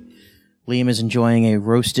back. Liam is enjoying a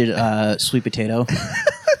roasted sweet potato.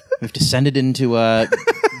 We've descended into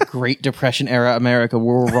Great Depression era America,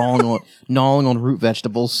 where we're gnawing on root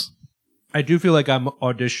vegetables. I do feel like I'm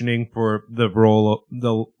auditioning for the role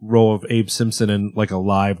of Abe Simpson in like a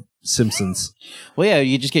live Simpsons. Well, yeah,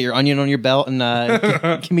 you just get your onion on your belt and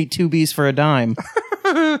give me 2 Bs for a dime.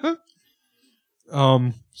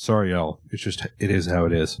 Sorry, y'all. It is how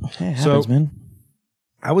it is. Hey, it happens, man.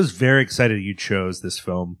 I was very excited you chose this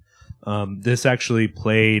film. This actually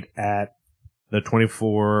played at the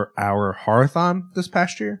 24-hour Horathon this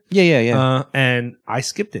past year. Yeah. And I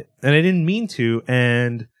skipped it, and I didn't mean to,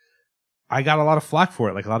 and I got a lot of flack for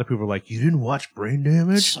it. Like, a lot of people were like, you didn't watch Brain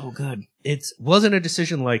Damage? So good. It wasn't a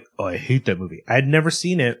decision like, oh, I hate that movie. I had never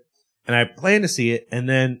seen it, and I planned to see it, and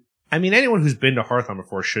then, I mean, anyone who's been to Horathon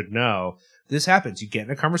before should know this happens. You get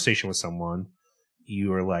in a conversation with someone,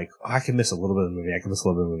 you are like, oh, I can miss a little bit of the movie,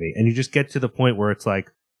 and you just get to the point where it's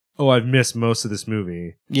like, oh, I've missed most of this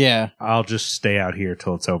movie. Yeah. I'll just stay out here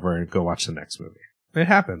till it's over and go watch the next movie. It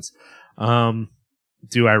happens.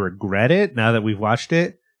 Do I regret it now that we've watched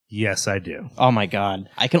it? Yes, I do. Oh my God.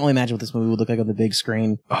 I can only imagine what this movie would look like on the big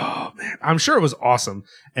screen. Oh man. I'm sure it was awesome.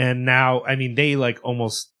 And now, I mean, they like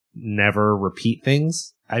almost never repeat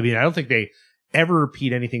things. I mean, I don't think they ever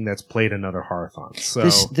repeat anything that's played another Horathon. So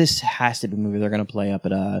this has to be a movie they're going to play up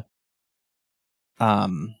at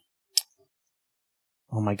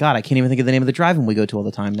oh my God, I can't even think of the name of the drive-in we go to all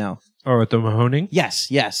the time now. Or at the Mahoning?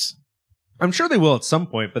 Yes. I'm sure they will at some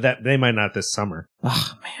point, but that they might not this summer.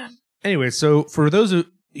 Oh man. Anyway, so for those of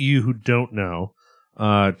you who don't know,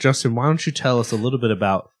 Justin, why don't you tell us a little bit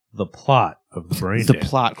about the plot of Brain Damage?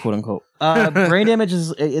 Plot, quote unquote. Brain Damage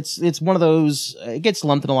is it's one of those. It gets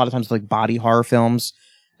lumped in a lot of times with like body horror films.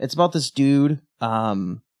 It's about this dude,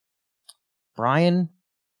 Brian.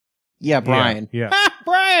 Yeah, Brian. Yeah.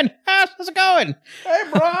 Brian, how's it going? Hey,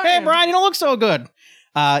 Brian. Hey, Brian, you don't look so good.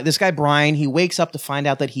 This guy Brian, he wakes up to find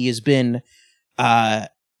out that he has been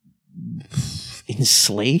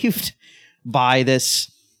enslaved by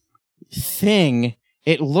this thing.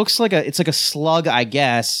 It's like a slug, I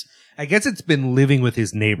guess. I guess it's been living with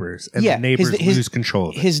his neighbors, and the neighbors lose control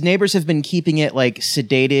of it. His neighbors have been keeping it like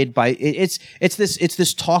sedated by it's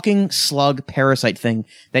this talking slug parasite thing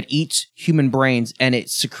that eats human brains, and it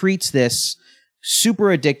secretes this super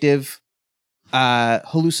addictive,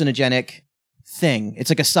 hallucinogenic thing. It's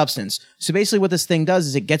like a substance. So basically, what this thing does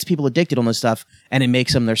is it gets people addicted on this stuff, and it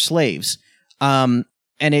makes them their slaves. And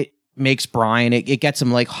it makes Brian. It gets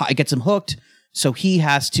him it gets him hooked. So he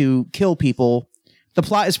has to kill people. The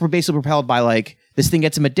plot is basically propelled by like this thing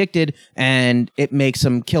gets him addicted and it makes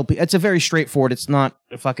him kill people. It's a very straightforward. It's not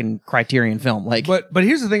a fucking Criterion film. Like, but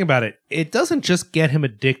here's the thing about it. It doesn't just get him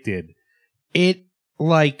addicted. It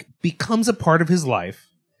like becomes a part of his life.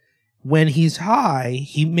 When he's high,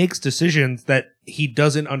 he makes decisions that he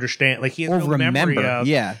doesn't understand. Like he has no memory of.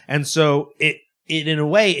 Yeah. And so it in a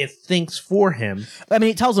way it thinks for him. I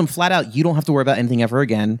mean, it tells him flat out, you don't have to worry about anything ever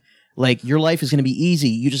again. Like, your life is going to be easy.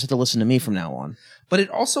 You just have to listen to me from now on. But it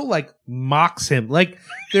also, like, mocks him. Like,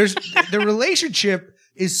 there's the relationship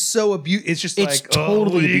is so abusive. It's just it's like,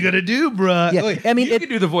 totally what are you going to do, bruh? Yeah. Like, I mean, you can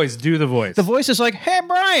do the voice. Do the voice. The voice is like, hey,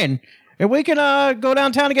 Brian, if we can go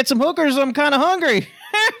downtown and get some hookers, I'm kind of hungry.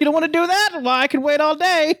 You don't want to do that? Well, I can wait all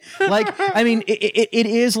day. Like, I mean, it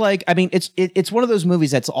is like, I mean, it's one of those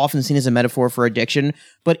movies that's often seen as a metaphor for addiction,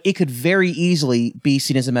 but it could very easily be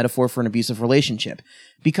seen as a metaphor for an abusive relationship.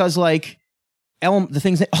 Because, like, the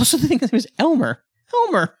thing's name is Alymer.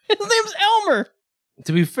 His name's Alymer.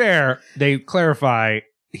 To be fair, they clarify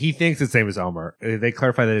he thinks his name is Alymer. They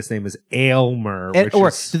clarify that his name is Alymer.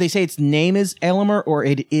 Do they say its name is Alymer or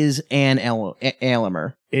it is an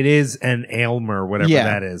Alymer? It is an Alymer, whatever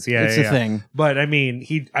that is. Yeah, it's a thing. But I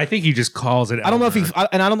mean, I think he just calls it. I don't know if I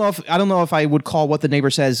don't know if I would call what the neighbor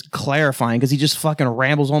says clarifying, because he just fucking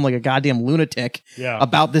rambles on like a goddamn lunatic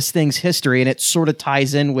about this thing's history, and it sort of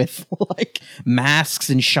ties in with like masks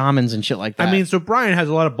and shamans and shit like that. I mean, so Brian has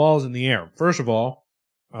a lot of balls in the air. First of all,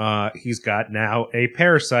 he's got now a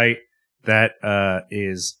parasite that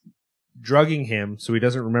is drugging him so he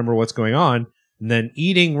doesn't remember what's going on, and then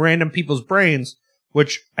eating random people's brains,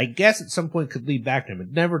 which I guess at some point could lead back to him.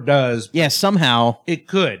 It never does. Yeah, somehow. It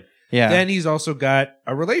could. Yeah. Then he's also got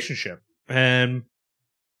a relationship, and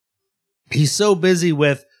he's so busy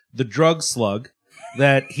with the drug slug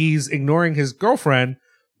that he's ignoring his girlfriend,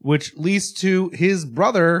 which leads to his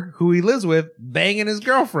brother, who he lives with, banging his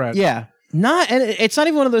girlfriend. Yeah. And it's not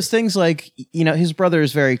even one of those things like, you know, his brother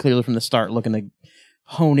is very clearly from the start looking to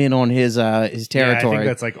hone in on his territory. Yeah, I think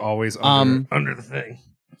that's like always under the thing.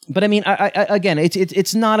 But I mean, I again,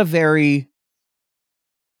 it's not a very.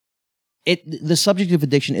 The subject of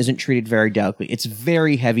addiction isn't treated very delicately. It's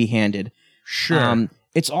very heavy-handed. Sure.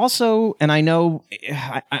 It's also, and I know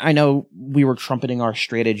we were trumpeting our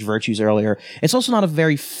straight edge virtues earlier. It's also not a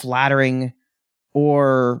very flattering,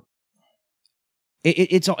 or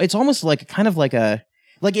it's almost like kind of like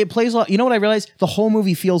it plays a lot. You know what I realized? The whole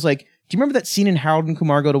movie feels like. Do you remember that scene in Harold and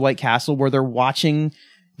Kumar Go to White Castle where they're watching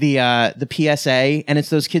the PSA, and it's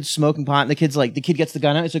those kids smoking pot, and the kid gets the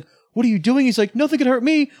gun out. It's like, what are you doing? He's like, nothing can hurt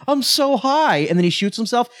me. I'm so high. And then he shoots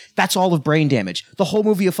himself. That's all of Brain Damage. The whole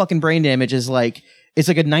movie of fucking Brain Damage is like, it's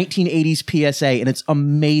like a 1980s PSA, and it's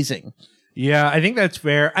amazing. Yeah, I think that's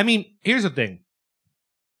fair. I mean, here's the thing.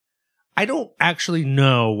 I don't actually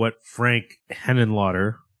know what Frank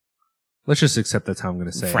Henenlotter, let's just accept that's how I'm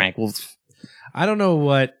going to say Frank. Well, I don't know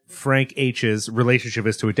what Frank H's relationship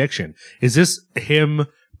is to addiction. Is this him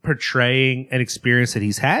portraying an experience that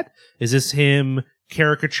he's had? Is this him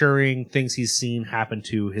caricaturing things he's seen happen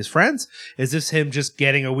to his friends? Is this him just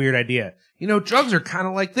getting a weird idea? You know, drugs are kind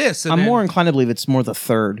of like this. And I'm more inclined to believe it's more the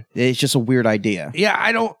third. It's just a weird idea. Yeah,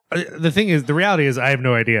 I don't. The reality is, I have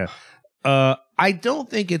no idea. I don't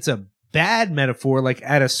think it's a bad metaphor. Like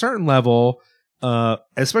at a certain level,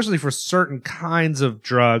 especially for certain kinds of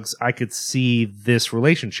drugs, I could see this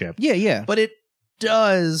relationship. Yeah. But it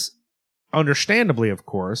does, understandably, of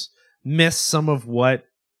course, miss some of what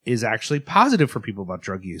is actually positive for people about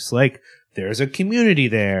drug use. Like, there's a community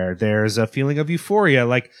there. There's a feeling of euphoria.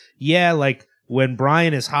 Like, yeah, like when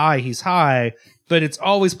Brian is high, he's high, but it's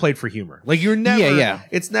always played for humor. Like, you're never,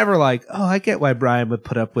 it's never like, oh, I get why Brian would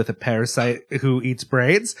put up with a parasite who eats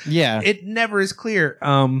brains. Yeah. It never is clear.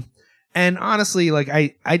 And honestly, like,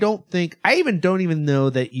 I don't think, I don't even know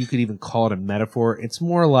that you could even call it a metaphor. It's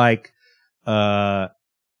more like,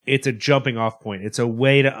 it's a jumping off point. It's a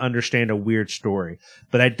way to understand a weird story.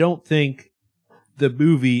 But I don't think the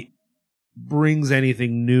movie brings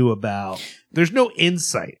anything new about. There's no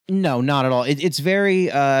insight. No, not at all. It's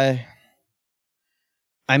very, I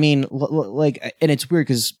mean, like, and it's weird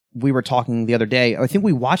because we were talking the other day. I think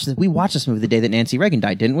we watched this movie the day that Nancy Reagan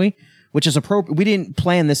died, didn't we? Which is appropriate. We didn't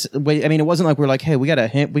plan this. I mean, it wasn't like we're like, hey, we got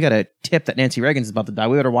a tip that Nancy Reagan's about to die.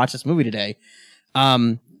 We better watch this movie today.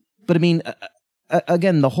 But I mean,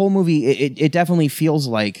 again, the whole movie, it definitely feels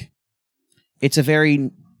like it's a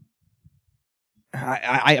very,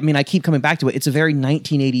 I mean, I keep coming back to it. It's a very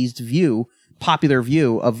 1980s popular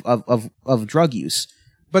view of drug use.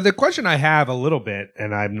 But the question I have a little bit,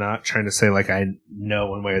 and I'm not trying to say like I know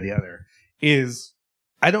one way or the other, is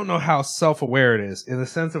I don't know how self-aware it is in the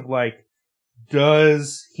sense of like,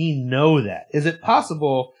 does he know that? Is it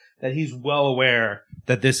possible that he's well aware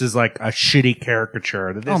that this is like a shitty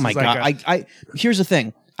caricature? That this oh my God. Here's the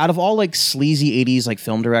thing. Out of all like sleazy 80s like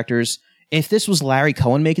film directors, if this was Larry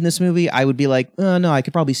Cohen making this movie, I would be like, no, I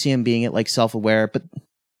could probably see him being like self-aware, but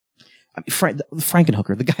I mean,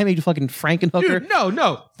 Frankenhooker, the guy made fucking Frankenhooker. Dude,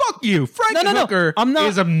 no, fuck you. Frankenhooker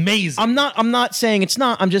is amazing. I'm not saying it's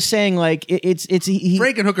not. I'm just saying like it's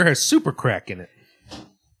Frankenhooker has super crack in it.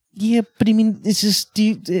 Yeah, but I mean, it's just.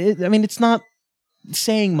 I mean, it's not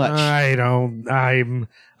saying much. I don't.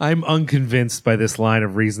 I'm unconvinced by this line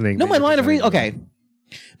of reasoning. No, my line of reasoning. Okay,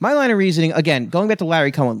 my line of reasoning again. Going back to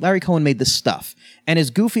Larry Cohen. Larry Cohen made this stuff, and as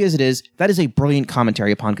goofy as it is, that is a brilliant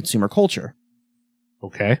commentary upon consumer culture.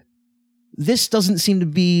 Okay. This doesn't seem to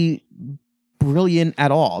be brilliant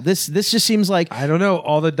at all. This just seems like, I don't know.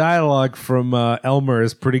 All the dialogue from Alymer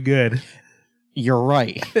is pretty good. You're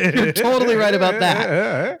right. You're totally right about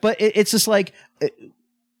that. But it's just like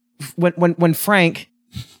when Frank,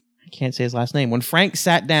 I can't say his last name. When Frank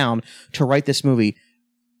sat down to write this movie,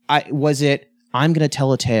 I'm going to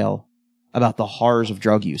tell a tale about the horrors of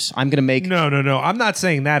drug use. I'm going to make No. I'm not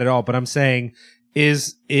saying that at all. But I'm saying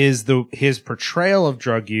is his portrayal of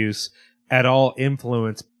drug use at all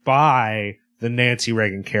influenced by the Nancy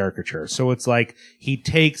Reagan caricature? So it's like he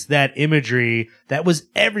takes that imagery that was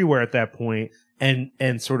everywhere at that point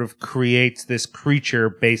and sort of creates this creature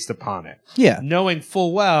based upon it. Yeah. Knowing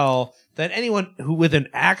full well that anyone who with an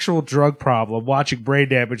actual drug problem watching Brain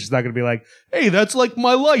Damage is not going to be like, hey, that's like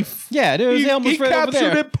my life. Yeah, he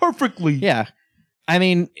captured it perfectly. Yeah. I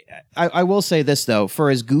mean, I will say this though, for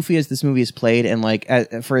as goofy as this movie is played and like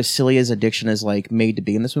for as silly as addiction is like made to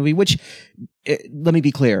be in this movie, which let me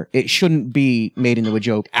be clear, it shouldn't be made into a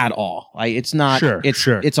joke at all. It's not. Sure,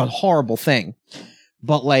 it's a horrible thing.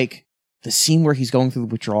 But like the scene where he's going through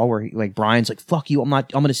the withdrawal, where like Brian's like, "Fuck you, I'm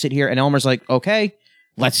going to sit here," and Alymer's like, "Okay,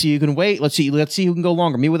 let's see who can wait. Let's see who can go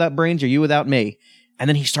longer, me without brains or you without me." And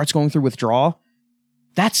then he starts going through withdrawal.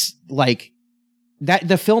 That's like. That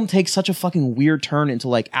the film takes such a fucking weird turn into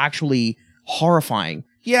like actually horrifying.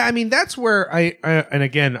 Yeah, I mean that's where I and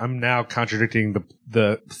again I'm now contradicting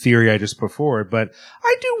the theory I just put forward, but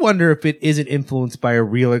I do wonder if it isn't influenced by a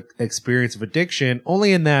real experience of addiction,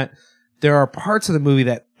 only in that there are parts of the movie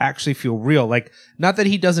that actually feel real. Like, not that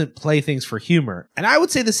he doesn't play things for humor. And I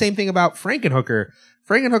would say the same thing about Frankenhooker.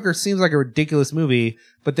 Frankenhooker seems like a ridiculous movie,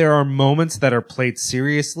 but there are moments that are played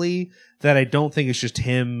seriously that I don't think it's just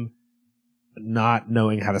him not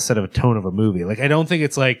knowing how to set a tone of a movie. Like, I don't think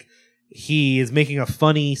it's like he is making a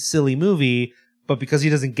funny, silly movie, but because he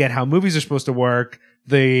doesn't get how movies are supposed to work,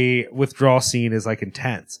 the withdrawal scene is like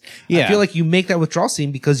intense. Yeah. I feel like you make that withdrawal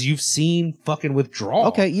scene because you've seen fucking Withdrawal.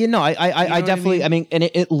 Okay, you know, I definitely, I mean, and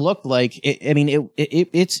it looked like,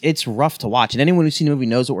 it's rough to watch. And anyone who's seen the movie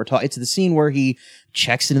knows what we're talking. It's the scene where he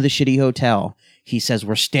checks into the shitty hotel. He says,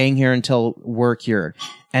 "We're staying here until we're cured."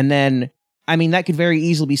 And then, I mean, that could very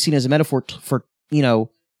easily be seen as a metaphor for, you know,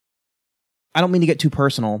 I don't mean to get too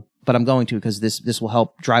personal, but I'm going to because this will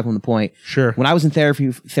help drive home the point. Sure. When I was in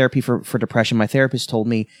therapy for depression, my therapist told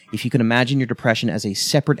me if you can imagine your depression as a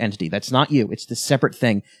separate entity, that's not you, it's the separate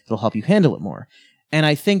thing, it'll help you handle it more. And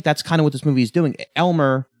I think that's kind of what this movie is doing.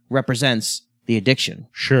 Alymer represents the addiction.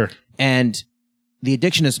 Sure. And the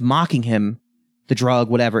addiction is mocking him, the drug,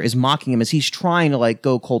 whatever, is mocking him as he's trying to like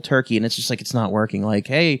go cold turkey, and it's just like it's not working. Like,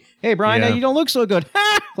 hey, Brian, you don't look so good.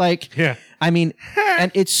 Like, yeah. I mean,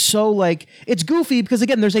 and it's so like, it's goofy because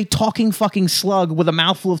again, there's a talking fucking slug with a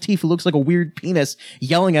mouthful of teeth who looks like a weird penis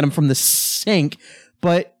yelling at him from the sink.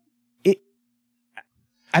 But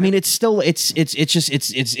it's still,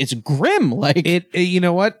 it's grim. Like you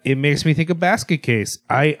know what? It makes me think of Basket Case.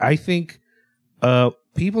 I think,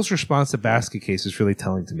 people's response to Basket Case is really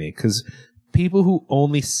telling to me because people who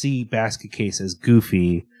only see Basket Case as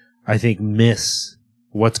goofy, I think miss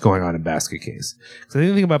what's going on in Basket Case. Because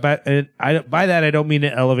I think about by that I don't mean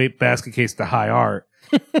to elevate Basket Case to high art.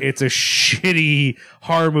 It's a shitty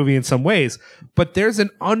horror movie in some ways, but there's an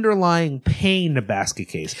underlying pain to Basket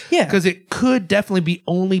Case. Yeah, because it could definitely be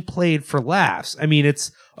only played for laughs. I mean,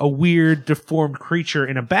 it's a weird, deformed creature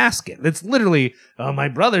in a basket. It's literally, oh, my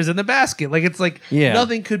brother's in the basket. Like it's like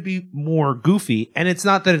nothing could be more goofy. And it's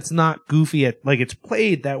not that it's not goofy it's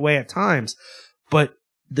played that way at times, but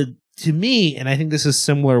to me, and I think this is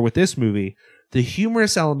similar with this movie, the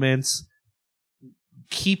humorous elements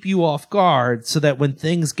keep you off guard so that when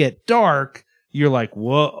things get dark, you're like,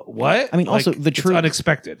 whoa, what? I mean, also it's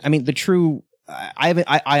unexpected. I mean,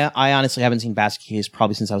 I honestly haven't seen Basket Case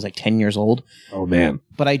probably since I was like 10 years old. Oh man.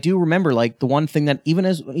 But I do remember like the one thing that even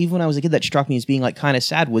when I was a kid that struck me as being like kind of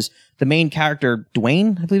sad was the main character,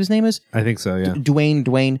 Dwayne, I believe his name is. I think so, yeah.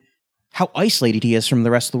 Dwayne, how isolated he is from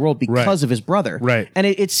the rest of the world because of his brother. Right. And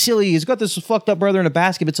it's silly. He's got this fucked up brother in a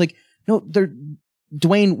basket. But it's like, no,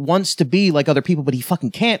 Dwayne wants to be like other people, but he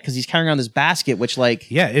fucking can't because he's carrying around this basket, which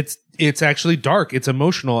like... Yeah, it's actually dark. It's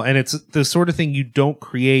emotional. And it's the sort of thing you don't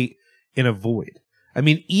create in a void. I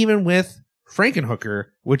mean, even with Frankenhooker,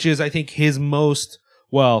 which is, I think, his most...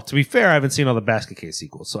 Well, to be fair, I haven't seen all the Basket Case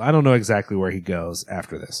sequels, so I don't know exactly where he goes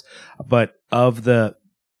after this. But of the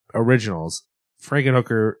originals,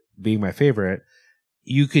 Frankenhooker being my favorite,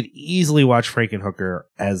 you could easily watch Frankenhooker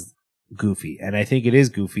as goofy. And I think it is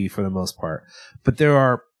goofy for the most part. But there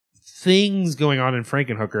are things going on in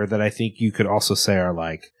Frankenhooker that I think you could also say are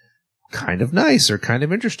like kind of nice or kind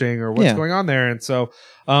of interesting or what's going on there. And so,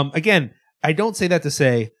 again, I don't say that to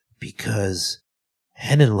say because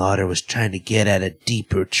Henenlotter was trying to get at a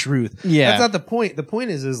deeper truth. Yeah. That's not the point. The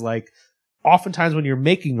point is like, oftentimes when you're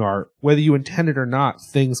making art, whether you intend it or not,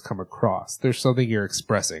 things come across. There's something you're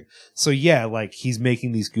expressing. So yeah, like he's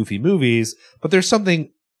making these goofy movies, but there's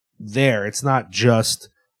something there. It's not just,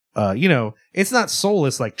 it's not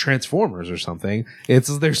soulless like Transformers or something.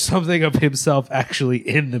 There's something of himself actually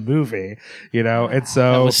in the movie, and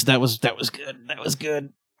so that was good. That was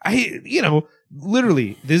good.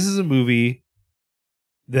 Literally, this is a movie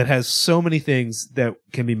that has so many things that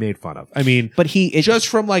can be made fun of. I mean, but just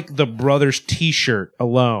from like the brothers t-shirt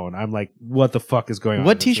alone, I'm like, what the fuck is going on?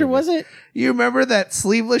 What t-shirt was it? You remember that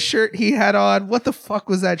sleeveless shirt he had on? What the fuck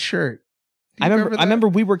was that shirt? I remember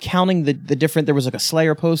we were counting the different, there was like a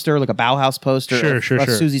Slayer poster, like a Bauhaus poster, a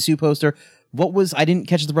Susie Sue poster. I didn't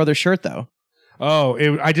catch the brother's shirt though. Oh,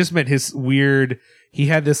 I just meant his weird, he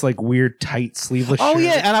had this like weird tight sleeveless shirt. Oh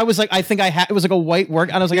yeah, and I was like, I think I had, it was like a white work,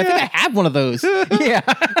 and I was like, I think I have one of those. Yeah.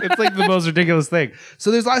 It's like the most ridiculous thing.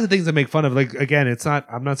 So there's lots of things that make fun of, like, again,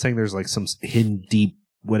 I'm not saying there's like some hidden deep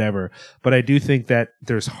whatever, but I do think that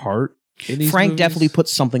there's heart in these Frank movies. definitely put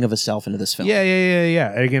something of himself into this film. Yeah.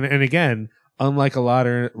 And again, unlike a lot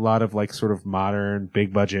of like sort of modern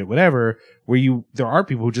big budget whatever, where there are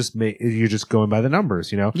people who just you're just going by the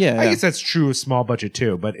numbers, I guess that's true with small budget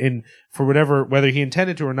too. But for whether he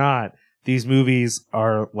intended to or not, these movies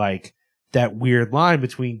are like that weird line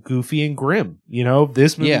between goofy and grim.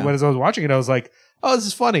 This movie, as I was watching it, I was like, oh, this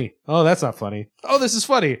is funny. Oh, that's not funny. Oh, this is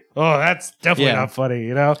funny. Oh, that's definitely not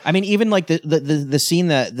funny. I mean, even like the scene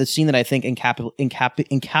that I think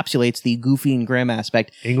encapsulates the goofy and grim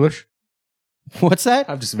aspect. English. What's that?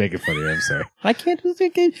 I'm just making fun of you. I'm sorry. I can't.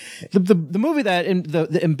 The movie that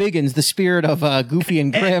the embiggens the spirit of goofy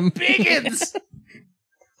and grim. Embiggens.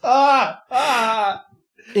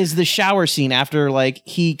 Is the shower scene after like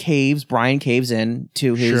Brian caves in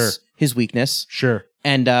to his weakness. Sure.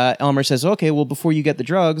 And Alymer says, "Okay, well, before you get the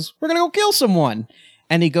drugs, we're gonna go kill someone."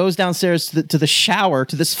 And he goes downstairs to the shower,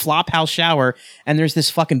 to this flop house shower, and there's this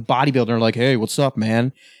fucking bodybuilder like, "Hey, what's up,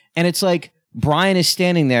 man?" And it's like, Brian is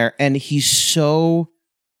standing there and he's so,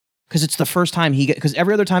 because it's the first time because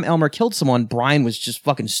every other time Alymer killed someone, Brian was just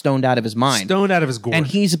fucking stoned out of his mind. Stoned out of his gourd. And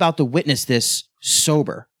he's about to witness this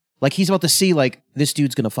sober. Like he's about to see like this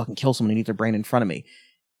dude's gonna fucking kill someone and eat their brain in front of me,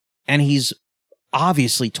 and he's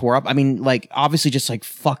obviously tore up. I mean, like obviously just like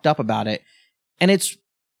fucked up about it, and it's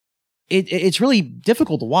really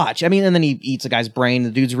difficult to watch. I mean, and then he eats a guy's brain.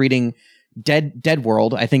 The dude's reading Dead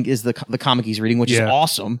World, I think, is the comic he's reading, which is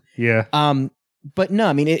awesome. Yeah. But no,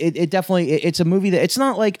 I mean, it definitely it's a movie that it's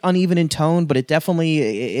not like uneven in tone, but it definitely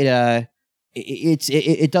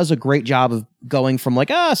it does a great job of going from like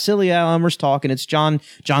silly Alymer's talking. It's John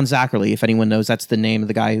Zachary, if anyone knows, that's the name of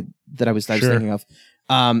the guy that I was thinking of.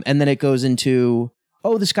 And then it goes into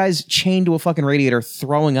this guy's chained to a fucking radiator,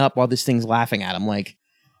 throwing up while this thing's laughing at him, like,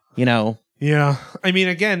 you know. Yeah, I mean,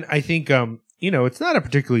 again, I think it's not a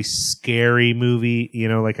particularly scary movie.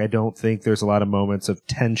 Like I don't think there's a lot of moments of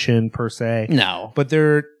tension per se. No, but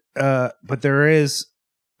there is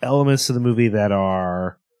elements of the movie that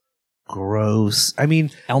are gross. I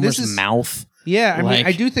mean, Elmer's mouth. Yeah, I mean,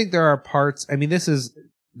 I do think there are parts. I mean,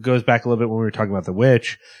 goes back a little bit when we were talking about The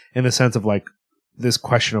Witch, in the sense of like this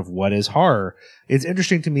question of what is horror. It's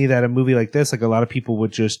interesting to me that a movie like this, like a lot of people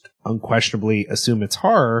would just unquestionably assume it's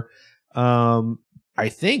horror. I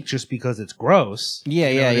think just because it's gross.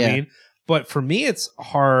 Yeah, I mean? But for me, it's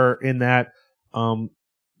horror in that,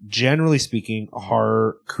 generally speaking,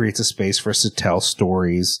 horror creates a space for us to tell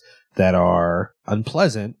stories that are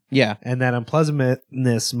unpleasant. Yeah. And that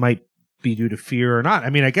unpleasantness might be due to fear or not. I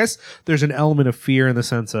mean, I guess there's an element of fear in the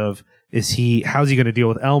sense of, how's he going to deal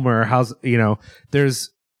with Alymer?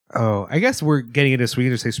 I guess we're getting into this. We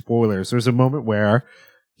can just say spoilers. There's a moment where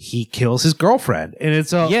he kills his girlfriend, and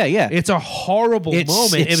it's it's a horrible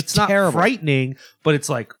moment. It's not terrible. Frightening, but it's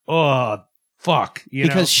like, oh, fuck.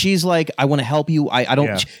 Because she's like, I want to help you. I don't.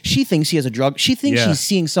 Yeah. She thinks he has a drug. She thinks she's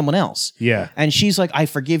seeing someone else. Yeah. And she's like, I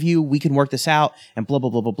forgive you. We can work this out and blah, blah,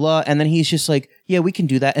 blah, blah, blah. And then he's just like, yeah, we can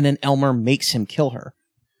do that. And then Alymer makes him kill her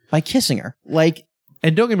by kissing her. Like,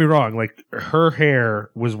 and don't get me wrong, like her hair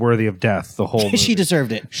was worthy of death the whole movie. She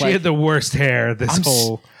deserved it. She had the worst hair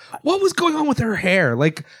what was going on with her hair?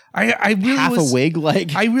 Like, I really half a wig.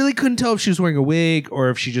 Like, I really couldn't tell if she was wearing a wig or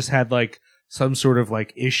if she just had like some sort of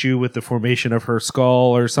like issue with the formation of her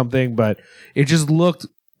skull or something. But it just looked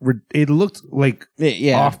like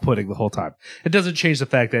off-putting the whole time. It doesn't change the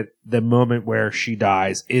fact that the moment where she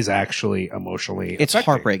dies is actually emotionally it's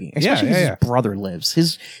affecting. Heartbreaking, especially because his brother lives.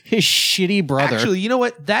 His shitty brother. Actually, you know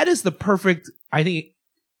what? That is the perfect, I think,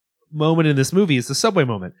 moment in this movie. Is the subway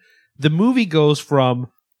moment. The movie goes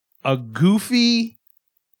from a goofy,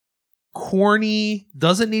 corny,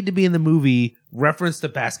 doesn't need to be in the movie reference to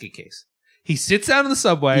Basket Case. He sits down in the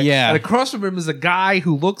subway, and across from him is a guy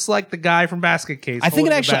who looks like the guy from Basket Case. I think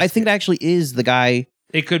it actually is the guy.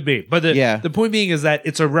 It could be, but the point being is that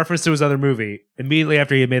it's a reference to his other movie. Immediately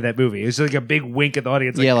after he had made that movie, it's like a big wink at the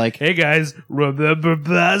audience. Like, hey guys, remember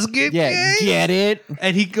Basket Case? Get it?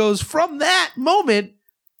 And he goes from that moment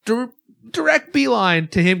direct beeline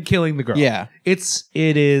to him killing the girl. Yeah, this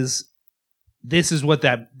is what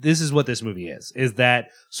this movie is that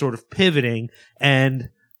sort of pivoting. And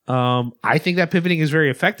I think that pivoting is very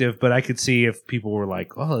effective, but I could see if people were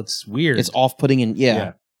like, oh, it's weird, it's off-putting,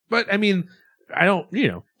 and but I mean, I don't,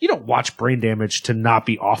 you don't watch Brain Damage to not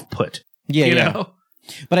be off-put. You know?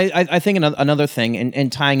 But I think another thing,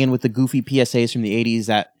 and tying in with the goofy PSAs from the 80s,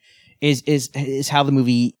 that is how the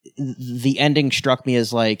movie, the ending struck me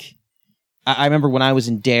as like, I remember when I was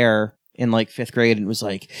in Dare in like 5th grade, and it was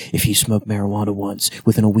like, if you smoke marijuana once,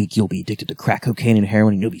 within a week you'll be addicted to crack cocaine and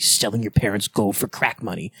heroin, and you'll be selling your parents gold for crack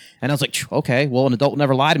money. And I was like, okay, well, an adult will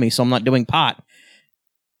never lie to me, so I'm not doing pot.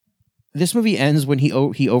 This movie ends when he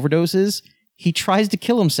overdoses. He tries to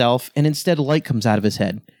kill himself, and instead light comes out of his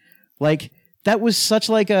head. Like, that was such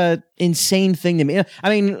like a insane thing to me. I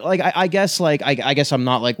mean, like, I guess I'm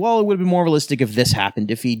not like, well, it would have been more realistic if this happened,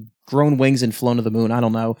 if he'd grown wings and flown to the moon. I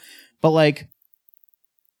don't know. But like,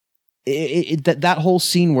 that whole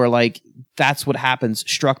scene where like that's what happens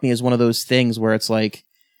struck me as one of those things where it's like,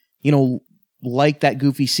 like that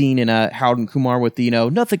goofy scene in Harold and Kumar with the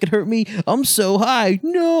nothing can hurt me, I'm so high,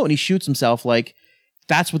 no, and he shoots himself. Like,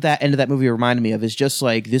 that's what that end of that movie reminded me of, is just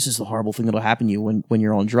like, this is the horrible thing that'll happen to you when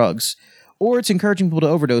you're on drugs. Or it's encouraging people to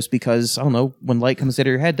overdose because, I don't know, when light comes out of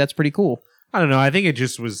your head, that's pretty cool. I don't know. I think it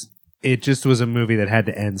just was a movie that had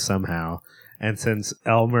to end somehow. And since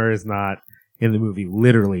Alymer is not in the movie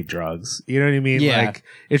literally drugs, you know what I mean? Yeah. Like,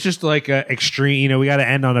 it's just like a extreme, we got to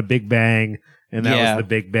end on a big bang, and that was the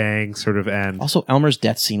big bang sort of end. Also, Elmer's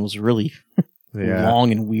death scene was really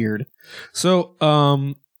long and weird. So,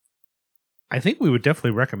 I think we would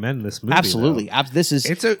definitely recommend this movie. Absolutely.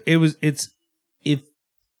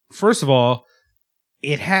 First of all,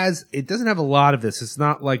 it doesn't have a lot of this. It's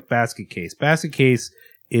not like Basket Case. Basket Case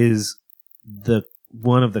is the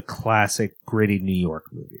one of the classic gritty New York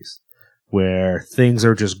movies where things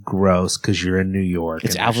are just gross because you're in New York.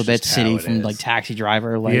 It's and that's Alphabet just City how it from is. like Taxi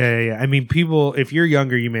Driver. Like, yeah. I mean, people, if you're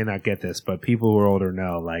younger, you may not get this, but people who are older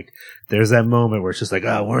know, like, there's that moment where it's just like,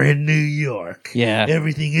 oh, we're in New York. Yeah.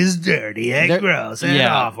 Everything is dirty and gross and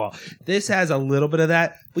awful. This has a little bit of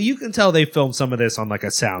that, but you can tell they filmed some of this on like a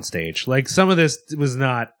soundstage. Like, some of this was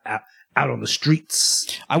not out on the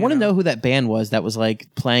streets. I want to know who that band was that was like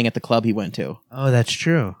playing at the club he went to. Oh, that's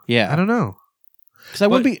true. Yeah. I don't know. Because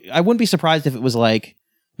I wouldn't be surprised if it was like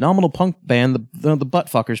nominal punk band. The butt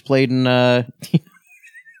fuckers played in. Gotta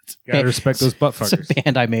respect those butt It's a fuckers.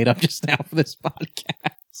 band I made up just now for this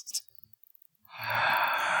podcast.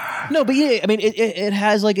 No, but yeah, I mean, it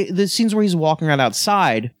has like the scenes where he's walking around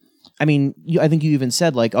outside. I mean, I think you even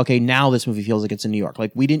said like, okay, now this movie feels like it's in New York.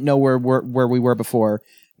 Like we didn't know where we were before.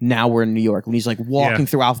 Now we're in New York. When he's like walking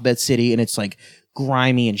through Alphabet City and it's like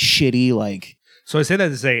grimy and shitty. Like, so I say that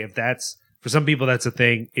to say, if that's for some people, that's a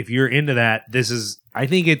thing. If you're into that, I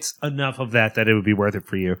think it's enough of that it would be worth it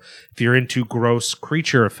for you. If you're into gross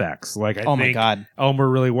creature effects, like I think my God,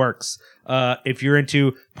 Alymer really works. If you're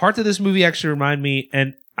into parts of this movie, actually remind me,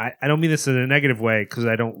 and I don't mean this in a negative way because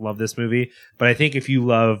I don't love this movie, but I think if you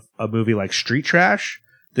love a movie like Street Trash,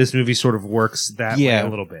 this movie sort of works that way a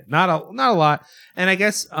little bit. Not a lot. And I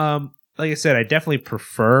guess, like I said, I definitely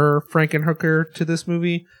prefer Frankenhooker to this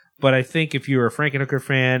movie. But I think if you're a Frankenhooker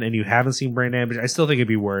fan and you haven't seen Brain Damage, I still think it'd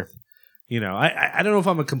be worth, I don't know if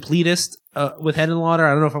I'm a completist with Henenlotter.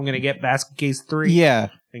 I don't know if I'm going to get Basket Case 3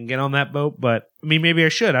 and get on that boat. But, I mean, maybe I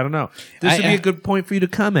should. I don't know. This would be a good point for you to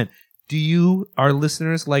comment. Do you, our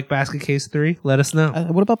listeners, like Basket Case 3? Let us know.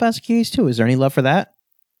 What about Basket Case 2? Is there any love for that?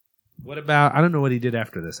 What about, I don't know what he did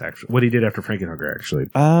after this, actually. What he did after Frankenhooker,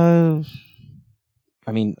 actually.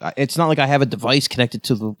 I mean, it's not like I have a device connected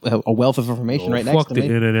to a wealth of information right next to me. Fuck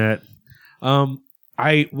the internet.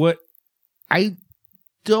 I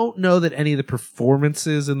don't know that any of the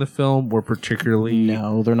performances in the film were particularly.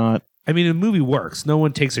 No, they're not. I mean, the movie works. No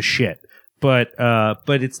one takes a shit, but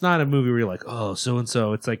it's not a movie where you're like, oh, so and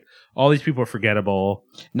so. It's like all these people are forgettable.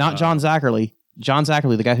 Not John Zachary. John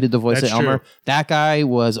Zachary, the guy who did the voice of Alymer, that guy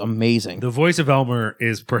was amazing. The voice of Alymer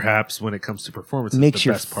is perhaps, when it comes to performances, makes the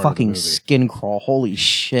your best part of the fucking movie. skin crawl. Holy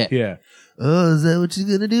shit! Yeah. Oh, is that what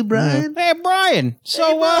you're gonna do, Brian? Hey, Brian.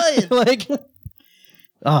 So, Brian. like,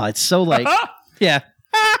 oh, it's so like, yeah.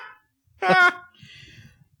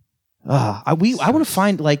 I want to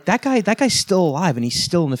find like that guy. That guy's still alive and he's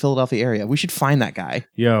still in the Philadelphia area. We should find that guy.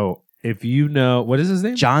 Yo, if you know, what is his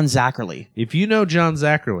name? John Zachary. If you know John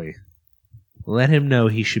Zachary, let him know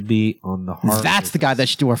he should be on the horror. That's the guy that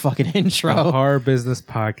should do our fucking intro. The Horror Business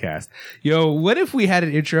Podcast. Yo, what if we had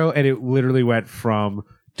an intro and it literally went from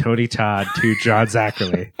Tony Todd to John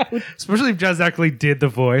Zachary? Especially if John Zachary did the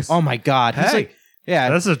voice. Oh my God. He's Hey, like,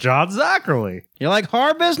 yeah. this is John Zachary. You're like,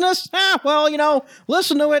 horror business? Well,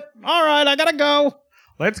 listen to it. All right, I gotta go.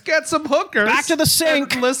 Let's get some hookers. Back to the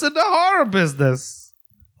sink. And listen to Horror Business.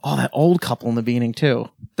 Oh, that old couple in the beginning, too.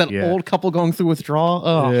 That old couple going through withdrawal.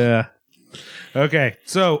 Oh. Yeah. Okay,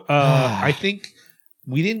 so I think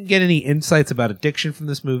we didn't get any insights about addiction from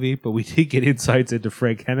this movie, but we did get insights into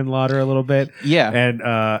Frank Henenlotter a little bit.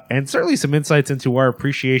 Yeah. And certainly some insights into our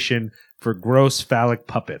appreciation for gross phallic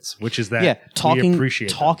puppets, which is that we appreciate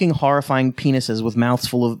talking horrifying penises with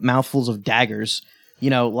mouthfuls of daggers,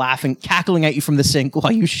 laughing, cackling at you from the sink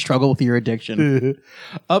while you struggle with your addiction.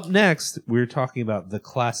 Up next, we're talking about the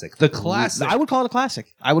classic. I would call it a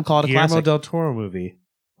classic. Guillermo del Toro movie,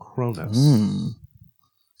 Cronos.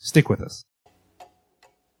 Stick with us.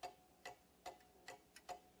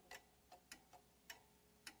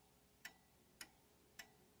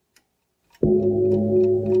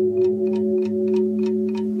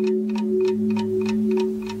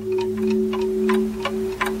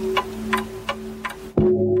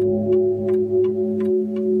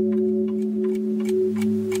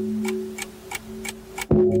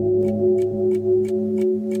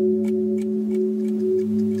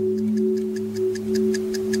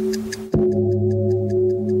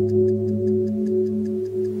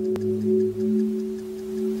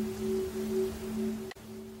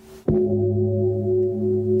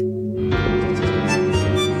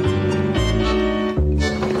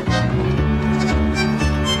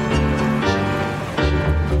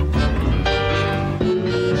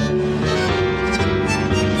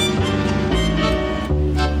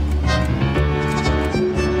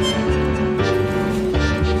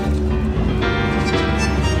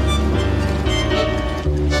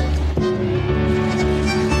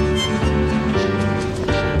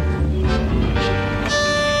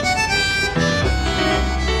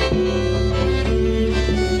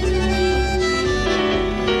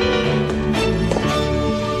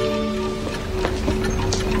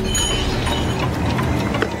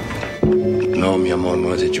 No, mi amor,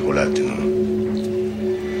 no es de chocolate, no.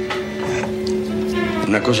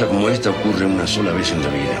 Una cosa como esta ocurre una sola vez en la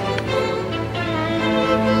vida.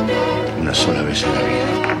 Una sola vez en la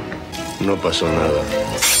vida. No pasó nada.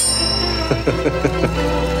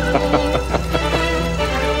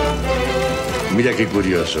 Mira qué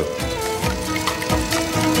curioso.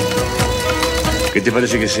 ¿Qué te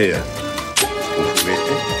parece que sea? ¿Un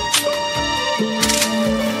juguete?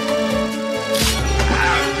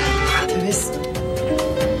 Te ves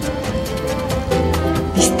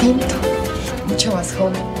distinto, mucho más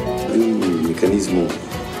joven. Un mecanismo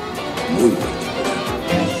muy particular.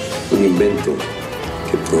 Un invento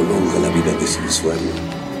que prolonga la vida de su usuario,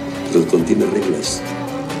 pero contiene reglas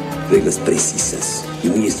precisas y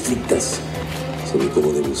muy estrictas sobre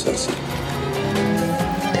cómo debe usarse.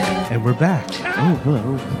 And we're back. Oh,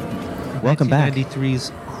 hello. Welcome back.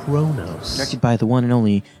 1993's Cronos. Directed by the one and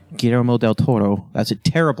only Guillermo del Toro. That's a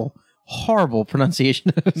terrible, horrible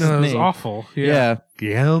pronunciation of his No, it was name. awful. Yeah.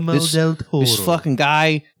 Guillermo del Toro. This fucking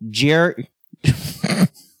guy, Guillermo.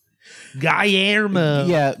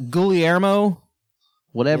 Yeah, Guillermo,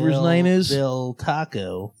 whatever his name is. Del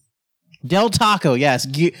Taco. Del Taco, yes.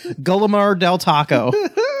 Guillermo del Taco.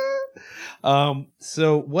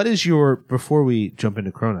 So what is your, before we jump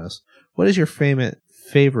into Cronos, what is your favorite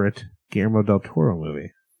Guillermo del Toro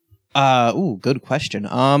movie? Good question.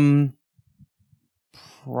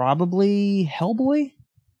 Probably Hellboy.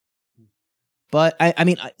 But I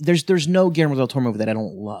mean, there's no Guillermo del Toro movie that I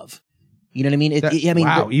don't love. You know what I mean?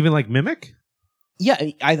 Wow, even like Mimic?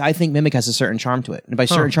 Yeah, I think Mimic has a certain charm to it. And by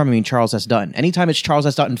certain charm, I mean Charles S. Dutton. Anytime it's Charles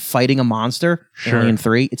S. Dutton fighting a monster, Alien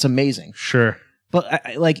 3, it's amazing. Sure. But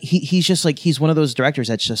he's just like, he's one of those directors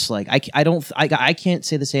that's just like, I can't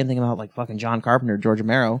say the same thing about like fucking John Carpenter, George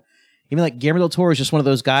Romero. Even like Guillermo del Toro is just one of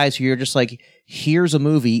those guys who you're just like, here's a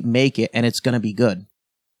movie, make it, and it's gonna be good.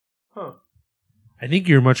 Huh. I think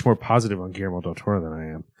you're much more positive on Guillermo del Toro than I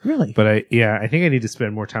am. Really? But I think I need to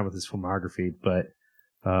spend more time with his filmography. But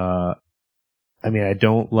I mean, I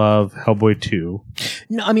don't love Hellboy 2.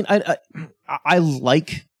 No, I mean, I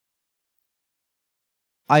like.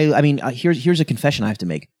 I mean, here's a confession I have to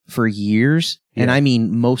make. For years, and I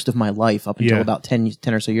mean most of my life, up until about 10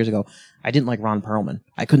 or so years ago, I didn't like Ron Perlman.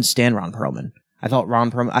 I couldn't stand Ron Perlman. I thought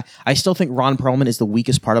Ron Perlman. I still think Ron Perlman is the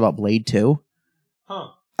weakest part about Blade 2. Huh.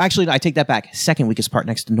 Actually, I take that back. Second weakest part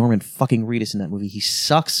next to Norman fucking Reedus in that movie. He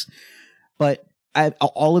sucks. But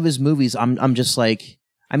all of his movies, I'm just like,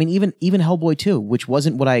 I mean, even Hellboy 2, which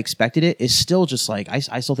wasn't what I expected it, is still just like, I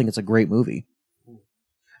still think it's a great movie.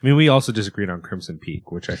 I mean, we also disagreed on Crimson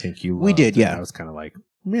Peak, which I think you loved. We did, yeah. I was kind of like,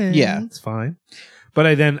 yeah, it's fine. But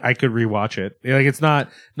I could rewatch it. Like, it's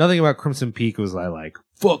nothing about Crimson Peak was like,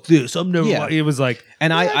 fuck this, I'm never, it was like,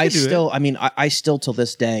 and I still till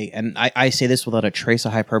this day, and I say this without a trace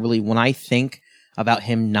of hyperbole, when I think about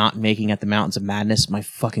him not making At the Mountains of Madness, my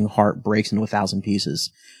fucking heart breaks into 1,000 pieces.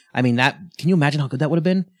 I mean, can you imagine how good that would have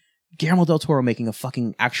been? Guillermo del Toro making a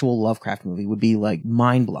fucking actual Lovecraft movie would be like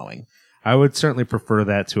mind-blowing. I would certainly prefer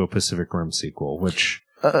that to a Pacific Rim sequel, which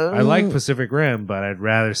I like Pacific Rim, but I'd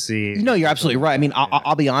rather see. No, you're absolutely right. I mean,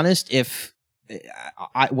 I'll be honest. If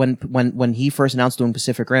when he first announced doing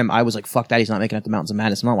Pacific Rim, I was like, "Fuck that! He's not making At the Mountains of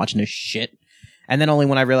Madness. I'm not watching this shit." And then only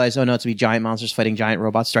when I realized, oh no, it's to be giant monsters fighting giant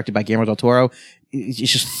robots, directed by Guillermo del Toro, it's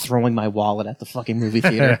just throwing my wallet at the fucking movie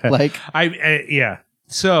theater. Like, yeah.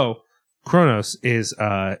 So Cronos is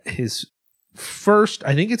his first.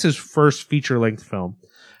 I think it's his first feature length film.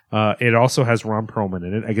 It also has Ron Perlman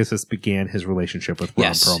in it. I guess this began his relationship with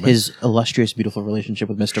Ron Perlman. His illustrious, beautiful relationship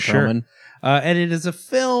with Mr. Perlman. And it is a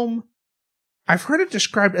film, I've heard it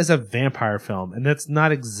described as a vampire film, and that's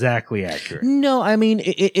not exactly accurate. No, I mean,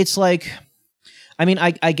 it's like, I mean,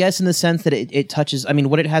 I guess in the sense that it touches, I mean,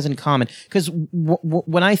 what it has in common. Because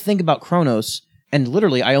when I think about Cronos, and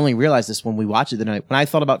literally, I only realized this when we watched it the night. When I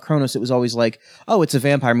thought about Cronos, it was always like, oh, it's a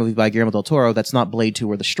vampire movie by Guillermo del Toro. That's not Blade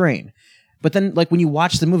 2 or The Strain. But then, like, when you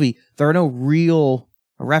watch the movie, there are no real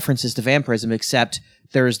references to vampirism except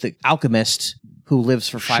there's the alchemist who lives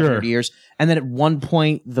for 500 years. And then at one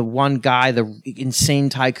point, the one guy, the insane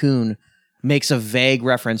tycoon, makes a vague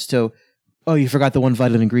reference to, oh, you forgot the one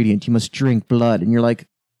vital ingredient. You must drink blood. And you're like,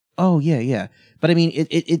 oh, yeah. But I mean,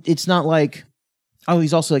 it's not like, oh,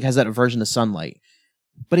 he's also like has that aversion to sunlight.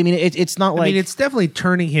 But I mean, it's not like... I mean, it's definitely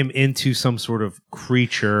turning him into some sort of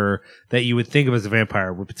creature that you would think of as a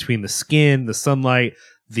vampire, between the skin, the sunlight,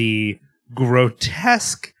 the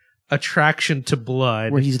grotesque attraction to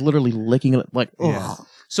blood. Where he's literally licking it like, ugh. Yeah.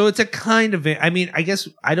 So it's a kind of... I mean, I guess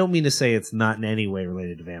I don't mean to say it's not in any way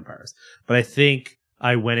related to vampires, but I think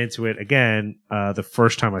I went into it, again, the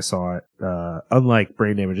first time I saw it, unlike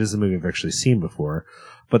Brain Damage, this is a movie I've actually seen before,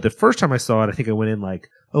 But the first time I saw it, I think I went in like,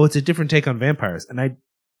 oh, it's a different take on vampires. And I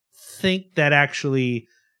think that actually,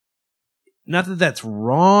 not that that's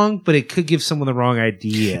wrong, but it could give someone the wrong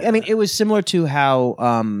idea. I mean, it was similar to how,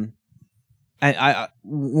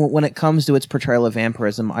 when it comes to its portrayal of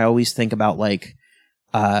vampirism, I always think about like,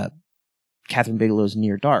 Catherine Bigelow's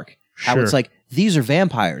Near Dark. How it's like, these are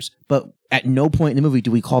vampires, but at no point in the movie do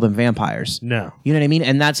we call them vampires. No. You know what I mean?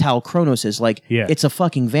 And that's how Cronos is. Like, it's a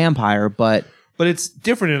fucking vampire, but it's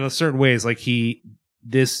different in a certain ways. Like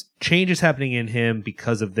this change is happening in him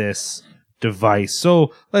because of this device.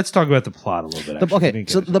 So let's talk about the plot a little bit. Okay,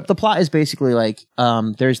 so the plot is basically like,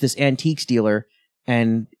 there's this antiques dealer,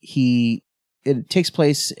 and it takes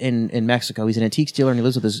place in Mexico. He's an antiques dealer, and he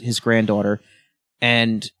lives with his granddaughter,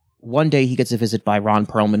 and one day he gets a visit by Ron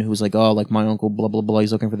Perlman, who's like, oh, like my uncle, blah, blah, blah.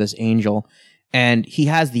 He's looking for this angel. And he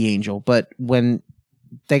has the angel. But when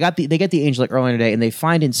they get the angel like earlier in the day, and they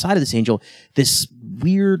find inside of this angel this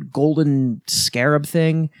weird golden scarab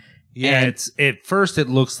thing. Yeah, at first it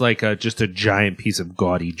looks like just a giant piece of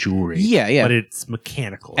gaudy jewelry. Yeah. But it's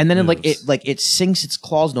mechanical. And then it sinks its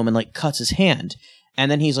claws into him and like cuts his hand.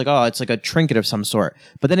 And then he's like, oh, it's like a trinket of some sort.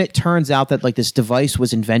 But then it turns out that like this device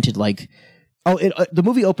was invented like, the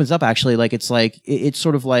movie opens up actually like it's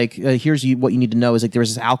sort of like here's what you need to know is like there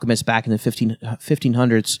was this alchemist back in the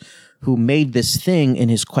 1500s who made this thing in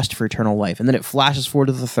his quest for eternal life, and then it flashes forward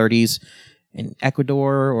to the 30s in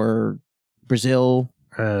Ecuador or Brazil,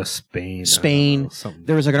 Spain.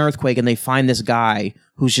 There was like an earthquake, and they find this guy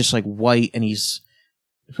who's just like white, and he's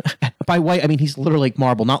by white I mean he's literally like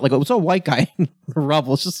marble, not like, oh, it's a white guy in the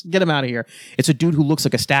rubble, let's just get him out of here. It's a dude who looks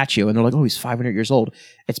like a statue, and they're like, oh, he's 500 years old.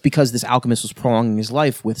 It's because this alchemist was prolonging his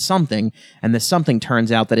life with something, and this something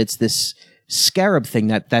turns out that it's this scarab thing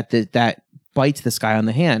that bites this guy on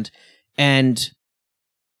the hand. And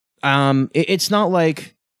it's not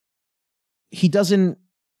like he doesn't,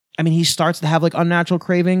 I mean, he starts to have like unnatural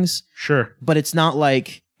cravings, sure, but it's not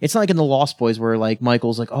like in the Lost Boys where like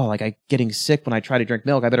Michael's like, oh, like I'm getting sick when I try to drink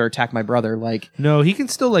milk, I better attack my brother. Like, no, he can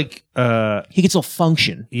still like he can still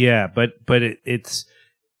function. Yeah, but it's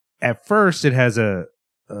at first it has a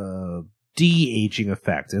de-aging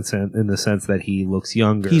effect in the sense that he looks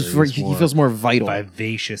younger. He feels more vital,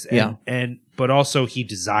 vivacious, and but also he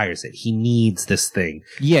desires it. He needs this thing.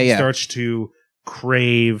 He starts to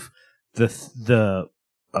crave the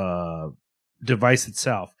device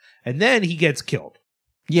itself, and then he gets killed.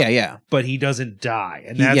 Yeah. But he doesn't die.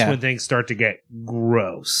 And that's when things start to get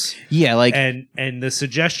gross. Yeah, like and the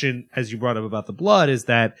suggestion, as you brought up about the blood, is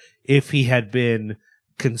that if he had been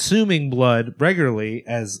consuming blood regularly,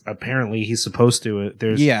 as apparently he's supposed to,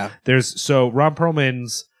 so Ron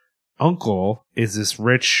Perlman's uncle is this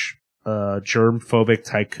rich germ-phobic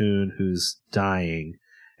tycoon who's dying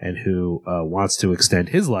and who wants to extend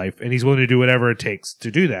his life, and he's willing to do whatever it takes to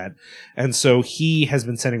do that. And so he has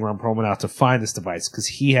been sending Ron Perlman out to find this device because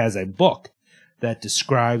he has a book that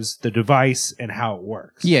describes the device and how it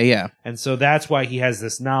works. Yeah. And so that's why he has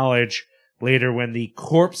this knowledge later when the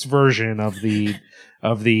corpse version of the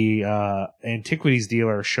antiquities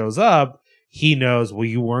dealer shows up. He knows, well,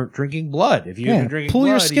 you weren't drinking blood. If you had been drinking pull blood,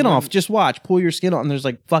 your skin off. Just watch. Pull your skin off, and there's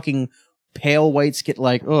like fucking pale white skin,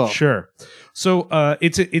 like, oh, sure. So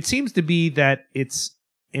it seems to be that it's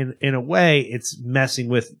in a way it's messing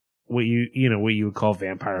with what you would call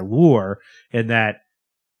vampire lore, and that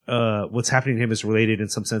what's happening to him is related in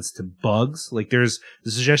some sense to bugs. Like the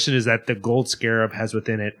suggestion is that the gold scarab has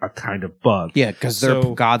within it a kind of bug. Yeah, because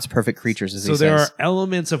they're God's perfect creatures. As he says. There are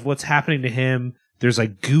elements of what's happening to him. There's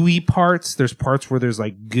like gooey parts. There's parts where there's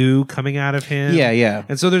like goo coming out of him. Yeah.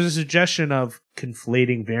 And so there's a suggestion of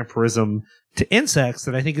conflating vampirism to insects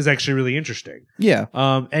that I think is actually really interesting. Yeah.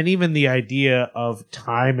 And even the idea of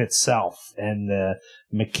time itself and the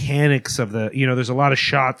mechanics of there's a lot of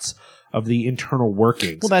shots of the internal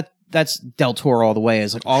workings. Well, that's Del Toro all the way.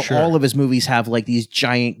 Is like all of his movies have like these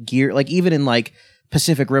giant gear, like even in like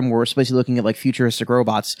Pacific Rim, where we're supposed to be looking at like futuristic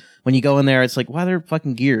robots. When you go in there, it's like, wow, they're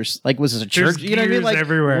fucking gears. Like, was this a church? You know what I mean? Like,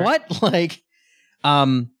 everywhere. What? Like,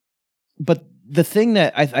 but the thing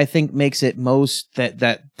that I think makes it most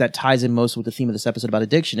that ties in most with the theme of this episode about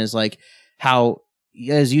addiction is like how,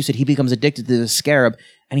 as you said, he becomes addicted to the scarab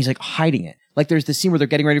and he's like hiding it. Like there's this scene where they're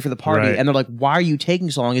getting ready for the party and they're like, why are you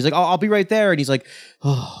taking so long? He's like, oh, I'll be right there. And he's like,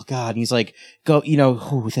 oh God. And he's like, go,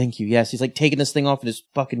 oh, thank you. Yes. He's like taking this thing off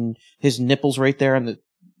and his nipples right there. And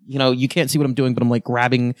you can't see what I'm doing, but I'm like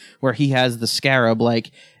grabbing where he has the scarab.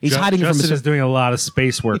 Like he's hiding it from his. Justin is doing a lot of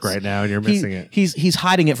space work right now and you're missing it. He's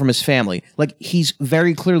hiding it from his family. Like he's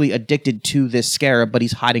very clearly addicted to this scarab, but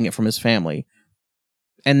he's hiding it from his family.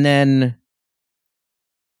 And then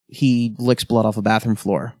he licks blood off a bathroom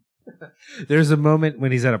floor. There's a moment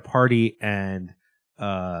when he's at a party and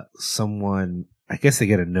someone, I guess they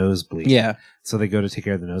get a nosebleed. Yeah. So they go to take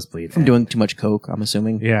care of the nosebleed. From doing too much coke, I'm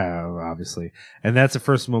assuming. Yeah, obviously. And that's the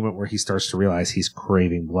first moment where he starts to realize he's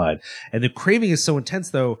craving blood. And the craving is so intense,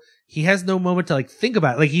 though, he has no moment to, like, think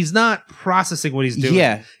about it. Like, he's not processing what he's doing.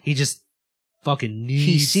 Yeah. He just fucking needs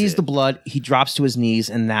He sees it. the blood, he drops to his knees,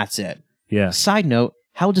 and that's it. Yeah. Side note,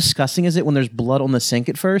 how disgusting is it when there's blood on the sink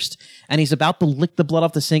at first, and he's about to lick the blood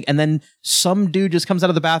off the sink, and then some dude just comes out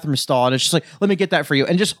of the bathroom stall, and it's just like, let me get that for you,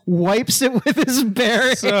 and just wipes it with his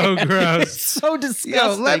bare So hand. gross. It's so disgusting.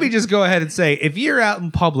 Yo, let me just go ahead and say, if you're out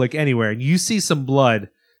in public anywhere and you see some blood,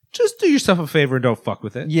 just do yourself a favor and don't fuck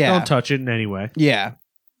with it. Yeah. Don't touch it in any way. Yeah.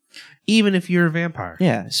 Even if you're a vampire.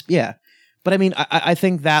 Yeah. Yeah. But I mean, I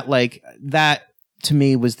think that, like, that to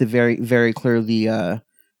me was the very, very clearly,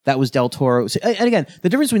 that was Del Toro. And again, the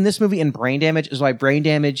difference between this movie and Brain Damage is why Brain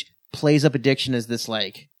Damage plays up addiction as this,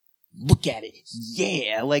 like, look at it.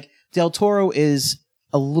 Yeah. Like, Del Toro is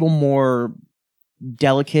a little more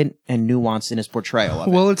delicate and nuanced in his portrayal of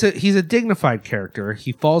it. Well, he's a dignified character.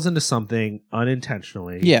 He falls into something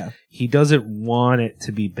unintentionally. Yeah. He doesn't want it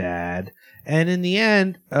to be bad. And in the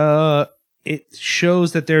end, it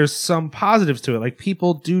shows that there's some positives to it. Like,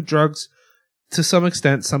 people do drugs to some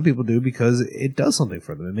extent. Some people do because it does something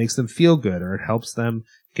for them. It makes them feel good, or it helps them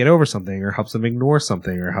get over something, or helps them ignore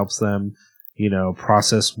something, or helps them,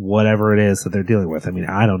 process whatever it is that they're dealing with. I mean,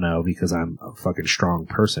 I don't know because I'm a fucking strong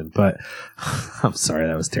person, but I'm sorry,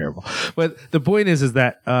 that was terrible. But the point is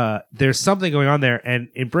that there's something going on there, and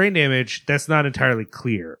in Brain Damage, that's not entirely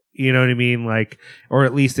clear. You know what I mean? Like, or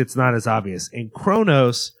at least it's not as obvious. In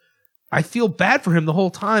Cronos, I feel bad for him the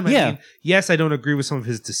whole time. I mean, yes, I don't agree with some of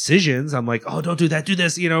his decisions. I'm like, oh, don't do that, do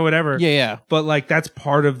this, whatever. Yeah. But, like, that's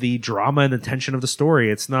part of the drama and the tension of the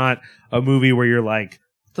story. It's not a movie where you're like,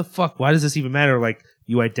 what the fuck? Why does this even matter? Like,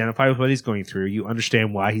 you identify with what he's going through. You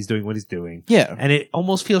understand why he's doing what he's doing. Yeah. And it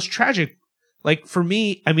almost feels tragic. Like, for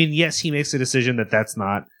me, I mean, yes, he makes a decision that that's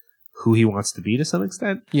not who he wants to be to some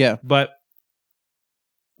extent. Yeah. But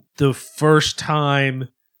the first time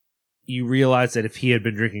you realize that if he had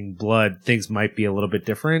been drinking blood, things might be a little bit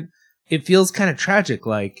different. It feels kind of tragic.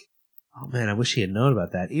 Like, oh man, I wish he had known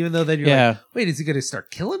about that. Even though then you're like, wait, is he going to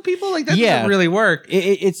start killing people? Like, that doesn't really work.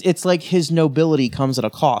 It's like his nobility comes at a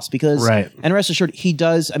cost because, and rest assured, he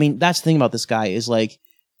does. I mean, that's the thing about this guy is, like,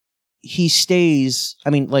 he stays. I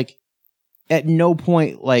mean, like, at no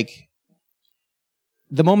point, like,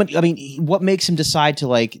 the moment, I mean, what makes him decide to,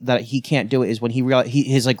 like, that he can't do it is when he realizes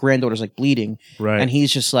his, like, granddaughter's, like, bleeding. Right. And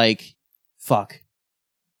he's just like, fuck.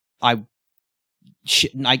 I'll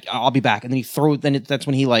be back. And then that's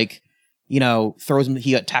when he, like, throws him,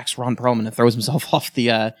 he attacks Ron Perlman and throws himself off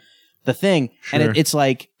the thing. Sure. And it's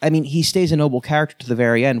like, I mean, he stays a noble character to the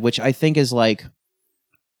very end, which I think is like,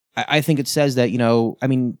 I think it says that, I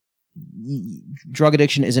mean, drug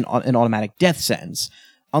addiction isn't an automatic death sentence.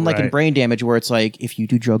 Unlike in Brain Damage, where it's like, if you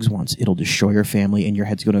do drugs once, it'll destroy your family and your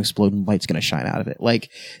head's going to explode and light's going to shine out of it. Like,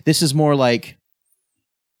 this is more like,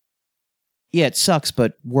 yeah, it sucks,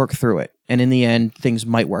 but work through it. And in the end, things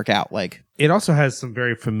might work out. Like, it also has some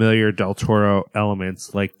very familiar Del Toro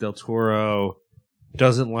elements. Like, Del Toro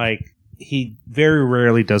doesn't he very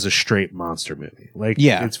rarely does a straight monster movie. Like,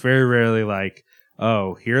 it's very rarely like,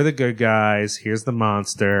 oh, here are the good guys, here's the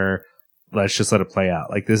monster, let's just let it play out.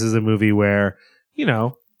 Like, this is a movie where,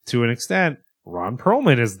 to an extent, Ron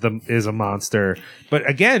Perlman is a monster. But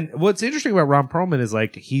again, what's interesting about Ron Perlman is,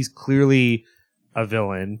 like, he's clearly a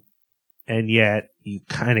villain, and yet you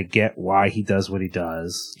kind of get why he does what he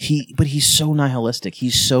does. But he's so nihilistic.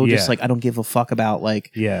 He's so just like, I don't give a fuck about,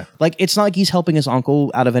 like, like, it's not like he's helping his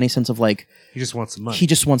uncle out of any sense of, like, he just wants the money. He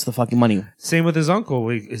just wants the fucking money. Same with his uncle.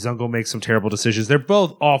 His uncle makes some terrible decisions. They're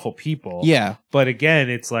both awful people. Yeah. But again,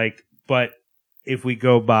 it's like, if we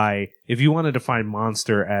go by, if you want to define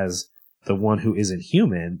monster as the one who isn't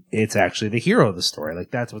human, it's actually the hero of the story. Like,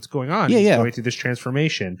 that's what's going on. He's going through this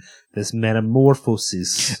transformation, this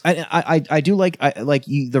metamorphosis. I do like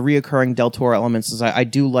the reoccurring Del Toro elements. Is I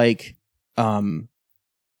do like. I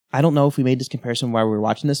don't know if we made this comparison while we were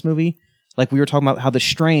watching this movie. Like, we were talking about how the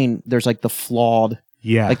Strain, there's, like, the flawed.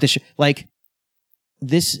 Yeah. Like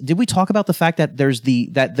this. Did we talk about the fact that there's the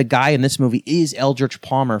guy in this movie is Eldritch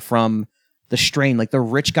Palmer from The Strain, like the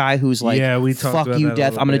rich guy who's like, we talked fuck about you, that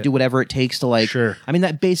death. I'm going to do whatever it takes to, like, Sure. I mean,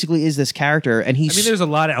 that basically is this character. And he's, I mean, there's a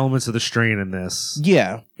lot of elements of The Strain in this.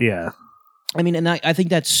 Yeah. Yeah. I mean, and I think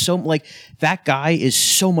that's so, like, that guy is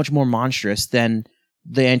so much more monstrous than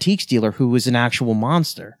the antiques dealer who was an actual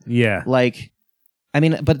monster. Yeah. Like, I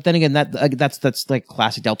mean, but then again, that's like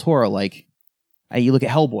classic Del Toro. Like, you look at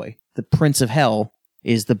Hellboy, the Prince of Hell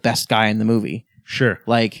is the best guy in the movie. Sure.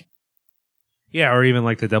 Like, Yeah, or even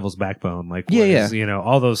like The Devil's Backbone. Like, Yeah. You know,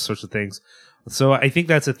 all those sorts of things. So I think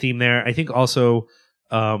that's a theme there. I think also,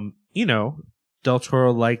 you know, Del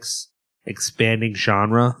Toro likes expanding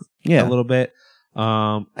genre a little bit.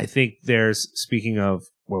 I think there's, speaking of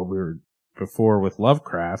what we were before with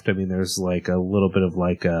Lovecraft, I mean, there's like a little bit of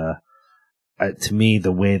like to me,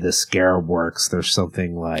 the way the scare works, there's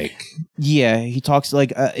something like... Yeah, he talks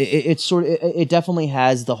like, it's sort of, it definitely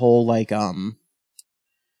has the whole like,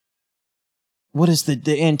 what is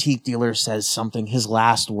the antique dealer says something, his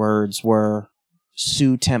last words were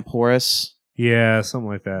su temporis. Yeah, something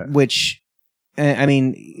like that. Which, I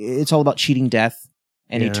mean, it's all about cheating death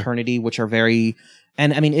and eternity, which are very,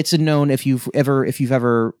 and I mean, it's a known, if you've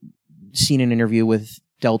ever seen an interview with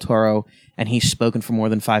Del Toro and he's spoken for more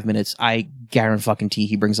than 5 minutes, I guarantee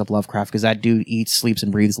he brings up Lovecraft, because that dude eats, sleeps,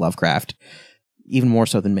 and breathes Lovecraft, even more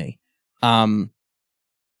so than me.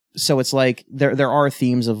 So it's like there are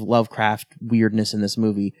themes of Lovecraft weirdness in this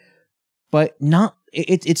movie, but not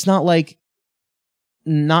it's not like,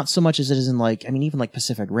 not so much as it is in like, I mean, even like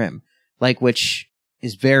Pacific Rim, like, which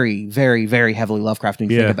is very, very, very heavily Lovecraft when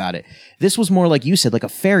you think about it. This was more like you said, like a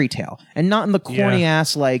fairy tale, and not in the corny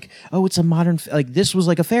ass like, oh, it's a modern like, this was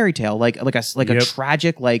like a fairy tale, like a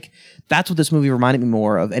tragic, like, that's what this movie reminded me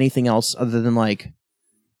more of anything else other than like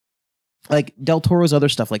Del Toro's other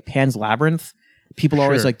stuff, like Pan's Labyrinth. People are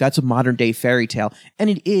always like, that's a modern day fairy tale, and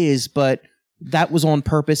it is, but that was on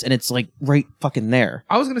purpose, and it's like right fucking there.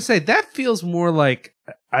 I was gonna say that feels more like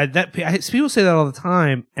people say that all the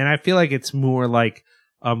time, and I feel like it's more like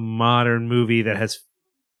a modern movie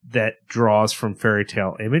that draws from fairy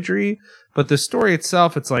tale imagery. But the story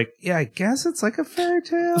itself, it's like, yeah, I guess it's like a fairy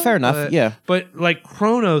tale. Fair enough, yeah. But like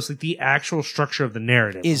Cronos, like the actual structure of the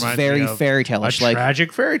narrative is very fairy tale-ish, a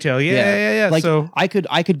tragic fairy tale. Yeah. Like, so I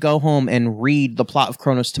could go home and read the plot of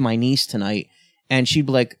Cronos to my niece tonight, and she'd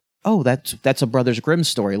be like, oh, that's a Brothers Grimm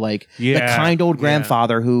story. Like, the kind old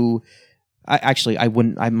grandfather who... I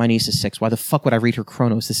wouldn't. My niece is 6. Why the fuck would I read her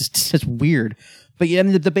Cronos? This is just weird. But yeah, I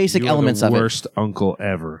mean, the basic elements of it. Worst uncle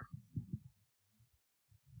ever.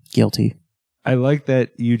 Guilty. I like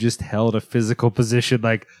that you just held a physical position.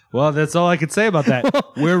 Like, well, that's all I can say about that.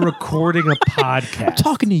 We're recording a podcast. I'm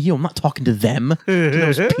talking to you. I'm not talking to them. To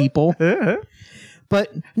those people.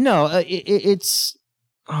 But no, it's.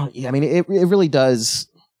 Oh, yeah, I mean, it really does.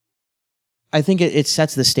 I think it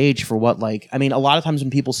sets the stage for what, like, I mean, a lot of times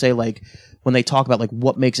when people say, like, when they talk about, like,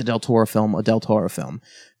 what makes a Del Toro film,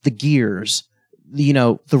 the gears, you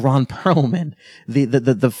know, the Ron Perlman,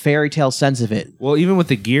 the fairy tale sense of it. Well, even with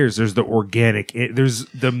the gears, there's the organic, there's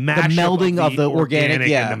the melding of the organic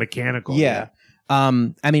and the mechanical. Yeah. I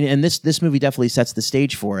mean, and this movie definitely sets the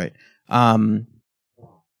stage for it. But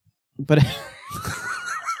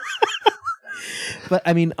But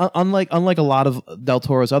I mean, unlike a lot of Del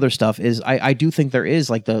Toro's other stuff, is I do think there is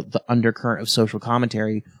like the undercurrent of social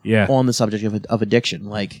commentary on the subject of addiction.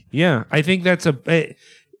 Like, yeah, I think that's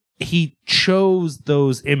he chose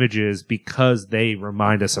those images because they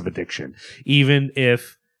remind us of addiction. Even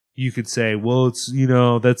if you could say, well, it's, you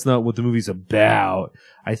know, that's not what the movie's about.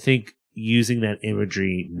 I think using that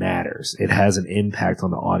imagery matters. It has an impact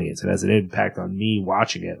on the audience. It has an impact on me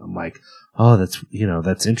watching it. I'm like, oh, that's, you know,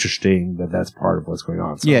 that's interesting that that's part of what's going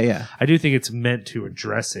on. So yeah. I do think it's meant to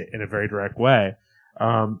address it in a very direct way.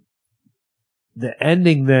 The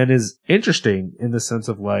ending then is interesting in the sense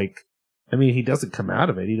of like, I mean, he doesn't come out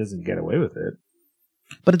of it. He doesn't get away with it.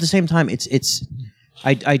 But at the same time,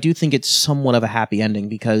 I do think it's somewhat of a happy ending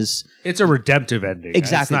because it's a redemptive ending.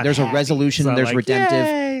 Exactly. There's happy. a resolution. There's like, redemptive.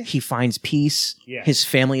 Yay! He finds peace. Yeah. His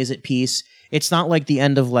family is at peace. It's not like the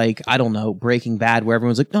end of, like, I don't know, Breaking Bad, where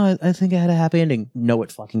everyone's like, no, I think I had a happy ending. No,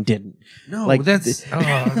 it fucking didn't. No, like, that's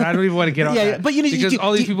I don't even want to get on that. But you know, because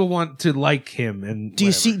all these people want to like him. And do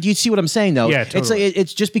you see what I'm saying though? Yeah, totally. It's like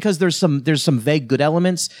it's just because there's some vague good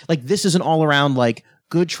elements. Like, this is an all around like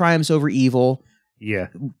good triumphs over evil. Yeah,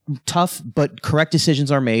 tough but correct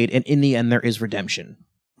decisions are made, and in the end there is redemption.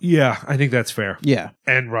 Yeah, I think that's fair. Yeah,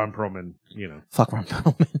 and Ron Perlman, you know, fuck Ron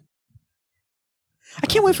Perlman. I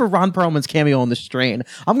can't wait for Ron Perlman's cameo on The Strain.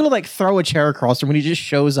 I'm gonna like throw a chair across him when he just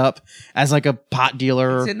shows up as like a pot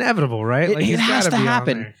dealer. It's inevitable, right? Like, it has to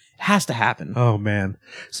happen. It has to happen. Oh man.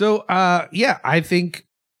 So yeah, I think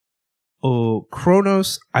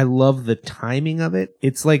Cronos, I love the timing of it.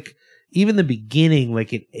 It's like even the beginning,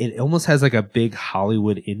 like it almost has like a big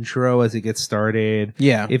Hollywood intro as it gets started.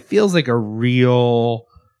 Yeah. It feels like a real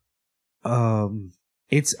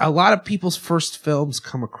it's a lot of people's first films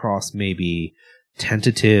come across maybe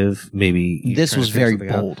tentative, maybe this was very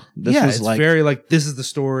bold. This was it's like very like, this is the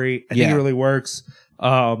story. I think it really works.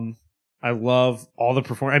 I love all the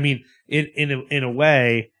performance. I mean, in a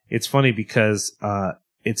way, it's funny because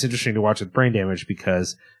it's interesting to watch with Brain Damage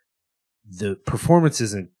because the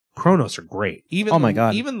performances in Cronos are great. Even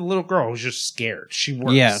even the little girl who's just scared, she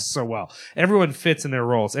works so well. Everyone fits in their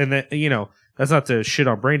roles, and that, you know, that's not to shit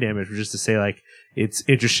on Brain Damage, but just to say, like, it's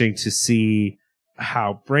interesting to see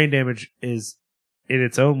how Brain Damage is in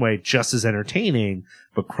its own way just as entertaining,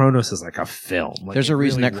 but Cronos is like a film. Like, there's a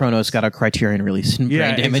reason that Cronos got a Criterion release and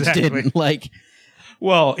Brain Damage didn't. Like,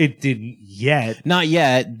 well, it didn't yet. Not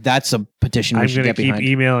yet. That's a petition we should get behind. I'm going to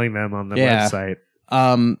keep emailing them on the website.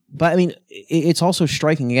 But I mean, it's also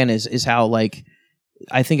striking again is how, like,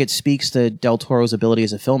 I think it speaks to Del Toro's ability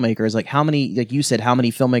as a filmmaker. Is like, how many, like you said, how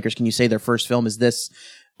many filmmakers can you say their first film is this?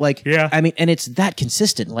 Like, I mean, and it's that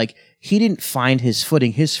consistent. Like, he didn't find his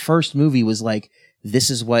footing. His first movie was like, this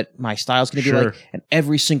is what my style's going to be like, and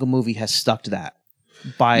every single movie has stuck to that.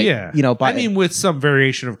 I mean, with some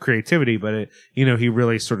variation of creativity, but it, you know, he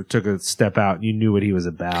really sort of took a step out, and you knew what he was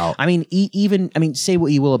about. I mean, say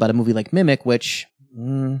what you will about a movie like Mimic, which,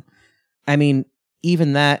 I mean,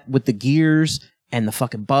 even that with the gears and the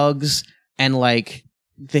fucking bugs and like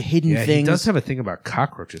the hidden things. He does have a thing about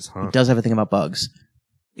cockroaches, huh? He does have a thing about bugs.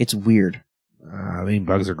 It's weird. I mean,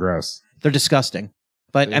 bugs are gross. They're disgusting.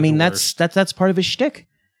 But I mean, that's part of his shtick.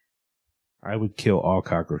 I would kill all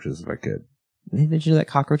cockroaches if I could. Did you know that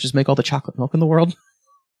cockroaches make all the chocolate milk in the world?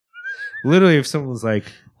 Literally, if someone was like,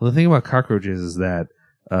 well, the thing about cockroaches is that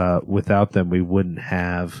without them, we wouldn't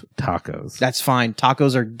have tacos. That's fine.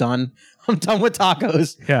 Tacos are done. I'm done with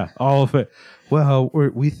tacos. Yeah, all of it. Well,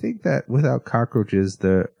 we think that without cockroaches,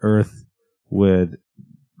 the Earth would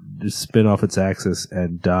just spin off its axis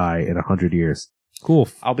and die in 100 years. Cool.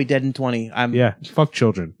 I'll be dead in 20. Fuck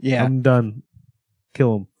children. Yeah. I'm done.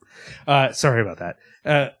 Kill them. Sorry about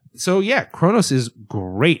that. So yeah, Cronos is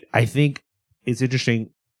great. I think it's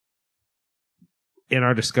interesting in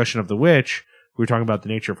our discussion of The Witch, we were talking about the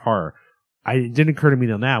nature of horror. It didn't occur to me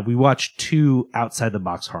till now. We watched 2 outside the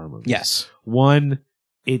box horror movies. Yes. One,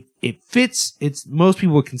 it fits. It's most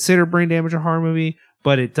people would consider Brain Damage a horror movie,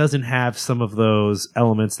 but it doesn't have some of those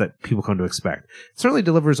elements that people come to expect. It certainly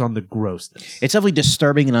delivers on the grossness. It's definitely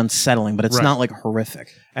disturbing and unsettling, but it's not like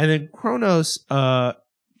horrific. And then Cronos, and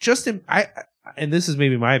this is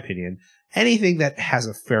maybe my opinion, anything that has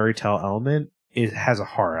a fairy tale element, it has a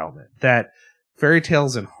horror element. That fairy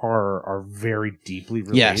tales and horror are very deeply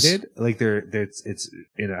related. Yes. Like it's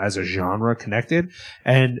you know, as a genre connected.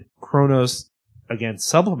 And Cronos again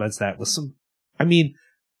supplements that with some. I mean,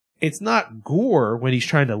 it's not gore when he's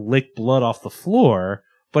trying to lick blood off the floor,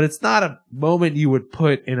 but it's not a moment you would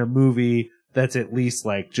put in a movie that's at least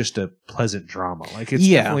like just a pleasant drama. Like it's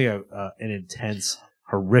definitely an intense,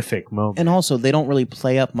 horrific moment. And also, they don't really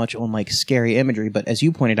play up much on like scary imagery, but as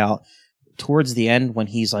you pointed out, towards the end when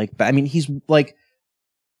he's like, I mean, he's like,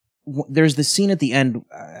 there's the scene at the end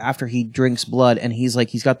after he drinks blood and he's like,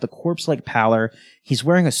 he's got the corpse-like pallor. He's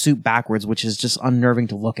wearing a suit backwards, which is just unnerving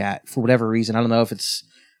to look at for whatever reason. I don't know if it's,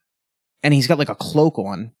 and he's got like a cloak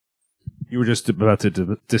on. You were just about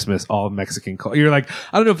to dismiss all Mexican culture. You're like,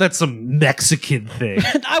 I don't know if that's some Mexican thing.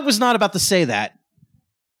 I was not about to say that.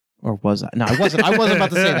 Or was I? No, I wasn't. I wasn't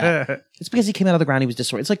about to say that. It's because he came out of the ground. He was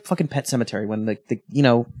disoriented. It's like fucking Pet Sematary when the you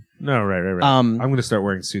know. No, right. I'm going to start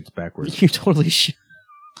wearing suits backwards. You totally should.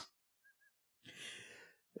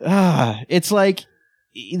 It's like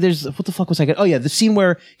there's what the fuck was I going? Oh yeah, the scene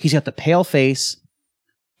where he's got the pale face,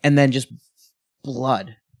 and then just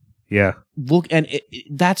blood. Yeah. Look, and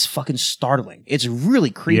that's fucking startling. It's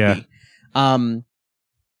really creepy. Yeah.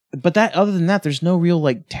 But that other than that, there's no real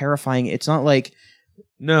like terrifying. It's not like.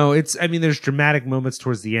 No, it's. I mean, there's dramatic moments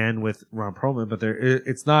towards the end with Ron Perlman, but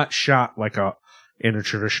it's not shot like in a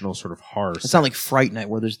traditional sort of horror. It's not like Fright Night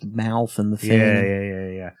where there's the mouth and the thing.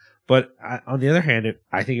 Yeah. But on the other hand,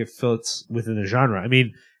 I think it fits within the genre. I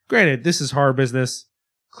mean, granted, this is horror business.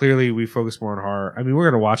 Clearly, we focus more on horror. I mean, we're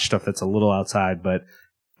going to watch stuff that's a little outside, but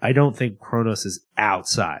I don't think Cronos is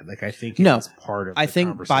outside. Like, I think it's part of. I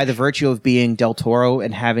think by the virtue of being Del Toro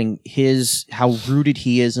and having how rooted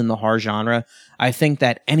he is in the horror genre, I think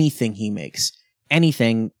that anything he makes,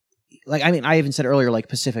 like, I mean, I even said earlier, like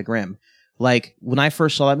Pacific Rim. Like, when I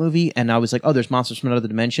first saw that movie and I was like, oh, there's monsters from another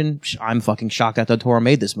dimension, I'm fucking shocked that Del Toro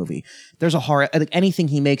made this movie. There's a horror, like anything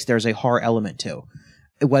he makes, there's a horror element to.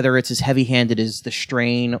 Whether it's as heavy-handed as The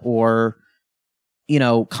Strain or, you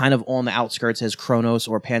know, kind of on the outskirts as Cronos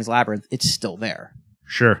or Pan's Labyrinth, it's still there.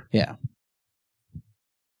 Sure. Yeah.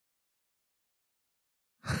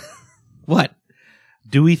 What?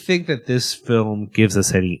 Do we think that this film gives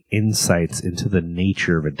us any insights into the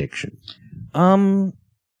nature of addiction?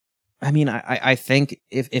 I mean, I think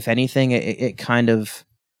if anything, it kind of,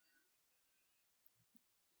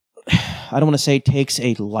 I don't want to say it takes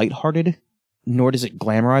a lighthearted, nor does it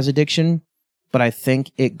glamorize addiction, but I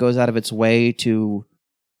think it goes out of its way to.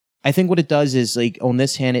 I think what it does is, like, on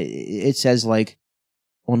this hand, it says, like,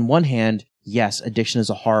 on one hand, yes, addiction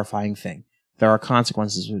is a horrifying thing. There are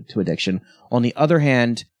consequences to addiction. On the other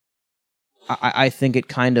hand, I think it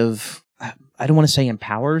kind of, I don't want to say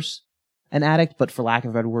empowers an addict, but for lack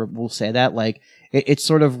of a better word, we'll say that. Like, it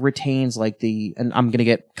sort of retains, like, and I'm going to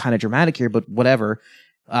get kind of dramatic here, but whatever.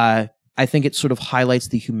 I think it sort of highlights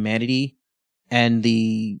the humanity and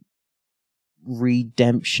the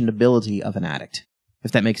redemptionability of an addict.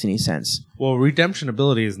 If that makes any sense. Well,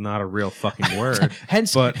 redemptionability is not a real fucking word.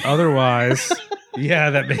 Hence, but otherwise, yeah,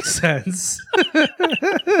 that makes sense.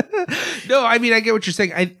 No, I mean, I get what you're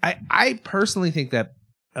saying. I personally think that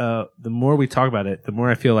the more we talk about it, the more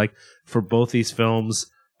I feel like for both these films,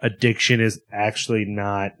 addiction is actually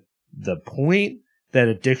not the point. That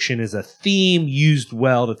addiction is a theme used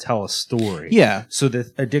well to tell a story. Yeah. So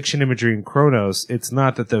the addiction imagery in Cronos, it's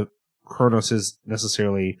not that the Cronos is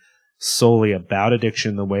necessarily solely about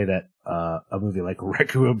addiction the way that a movie like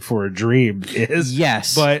Requiem for a Dream is.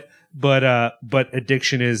 Yes. But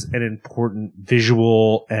addiction is an important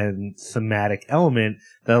visual and thematic element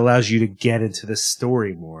that allows you to get into the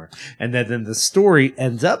story more. And that then the story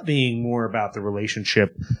ends up being more about the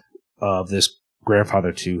relationship of this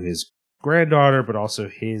grandfather to his granddaughter, but also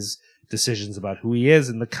his decisions about who he is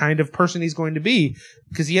and the kind of person he's going to be,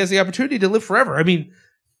 because he has the opportunity to live forever. I mean,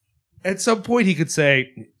 at some point he could say,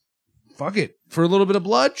 fuck it, for a little bit of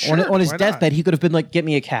blood. Sure, on his deathbed, he could have been like, "Get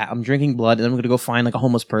me a cat. I'm drinking blood, and I'm going to go find like a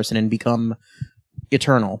homeless person and become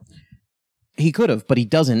eternal." He could have, but he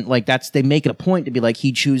doesn't. Like, they make it a point to be like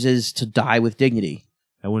he chooses to die with dignity.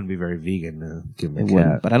 That wouldn't be very vegan to give him a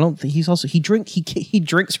cat. But I don't think he's also he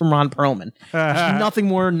drinks from Ron Perlman. There's nothing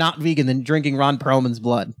more not vegan than drinking Ron Perlman's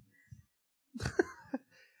blood.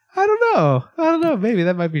 I don't know. Maybe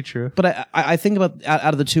that might be true. But I think about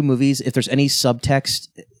out of the two movies, if there's any subtext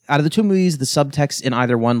out of the two movies, the subtext in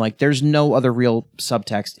either one, like, there's no other real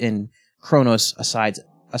subtext in Cronos aside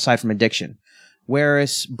from addiction.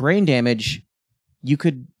 Whereas Brain Damage, we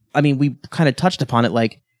kind of touched upon it,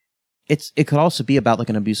 like, it could also be about like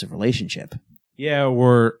an abusive relationship. Yeah,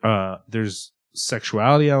 or there's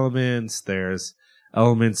sexuality elements, there's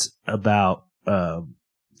elements about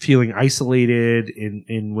feeling isolated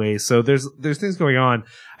in ways. So there's things going on.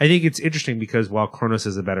 I think it's interesting because while Cronos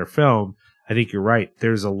is a better film, I think you're right.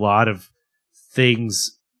 There's a lot of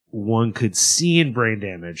things one could see in Brain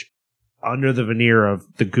Damage under the veneer of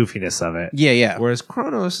the goofiness of it. Yeah. Whereas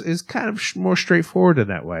Cronos is kind of more straightforward in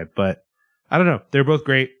that way. But I don't know. They're both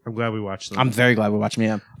great. I'm glad we watched them. I'm very glad we watched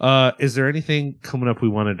them, yeah. Is there anything coming up we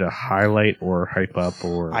wanted to highlight or hype up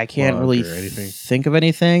or I can't really think of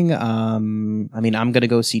anything. I'm going to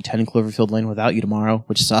go see 10 Cloverfield Lane without you tomorrow,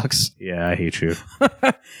 which sucks. Yeah, I hate you.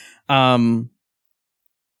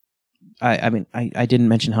 I didn't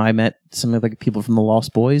mention how I met some of the people from the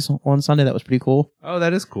Lost Boys on Sunday. That was pretty cool. Oh,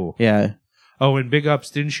 that is cool. Yeah. Oh, and big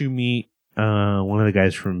ups, didn't you meet one of the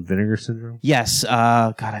guys from Vinegar Syndrome? Yes.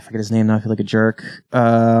 God, I forget his name now. I feel like a jerk.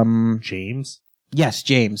 James? Yes,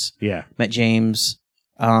 James. Yeah. Met James.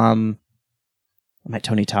 I met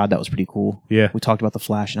Tony Todd. That was pretty cool. Yeah. We talked about The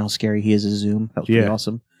Flash and how scary he is as Zoom. That was pretty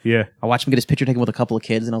awesome. Yeah. I watched him get his picture taken with a couple of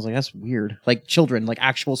kids, and I was like, that's weird. Like children, like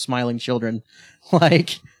actual smiling children.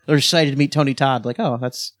 Like, they're excited to meet Tony Todd. Like, oh,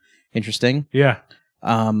 that's interesting. Yeah.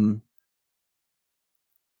 I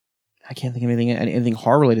can't think of anything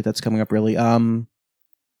horror related that's coming up really. Yeah.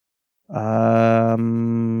 I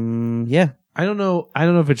don't know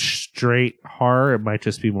if it's straight horror. It might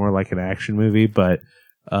just be more like an action movie, but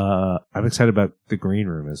I'm excited about The Green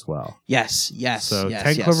Room as well. Yes. So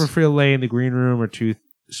 10 Cloverfield Lane, The Green Room are two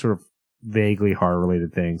sort of vaguely horror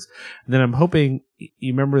related things. And then I'm hoping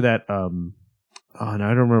you remember that I don't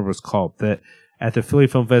remember what it's called, that at the Philly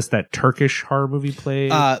Film Fest, that Turkish horror movie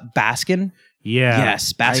played. Baskin. Yeah.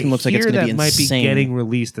 Yes, Baskin looks like it's going to be insane. Might be getting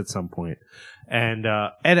released at some point. And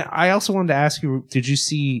I also wanted to ask you, did you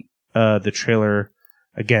see the trailer?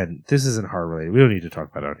 Again, this isn't horror related. We don't need to talk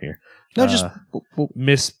about it on here. No, just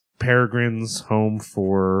Miss Peregrine's Home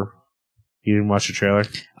for. You didn't watch the trailer?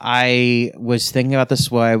 I was thinking about this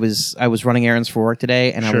while I was running errands for work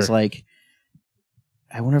today, and I was like,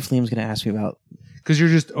 I wonder if Liam's going to ask me about. Because you're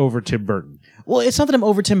just over Tim Burton. Well, it's not that I'm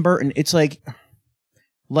over Tim Burton. It's like,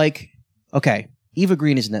 okay, Eva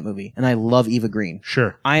Green is in that movie, and I love Eva Green.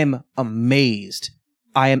 Sure. I am amazed.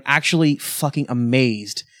 I am actually fucking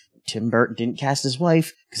amazed Tim Burton didn't cast his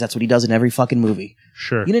wife, because that's what he does in every fucking movie.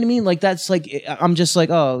 Sure. You know what I mean? Like, that's like, I'm just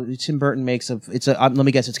like, oh, Tim Burton makes let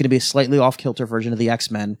me guess, it's going to be a slightly off-kilter version of the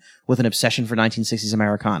X-Men with an obsession for 1960s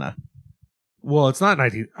Americana. Well, it's not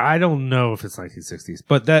 19. I don't know if it's 1960s,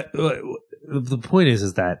 but that the point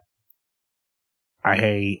is that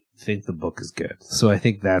I think the book is good, so I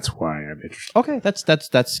think that's why I'm interested. Okay, that's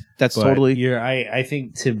totally. Yeah, I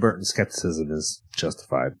think Tim Burton's skepticism is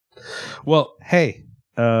justified. Well, hey,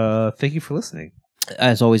 thank you for listening.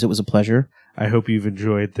 As always, it was a pleasure. I hope you've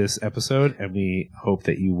enjoyed this episode, and we hope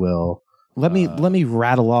that you will. Let me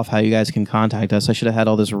rattle off how you guys can contact us. I should have had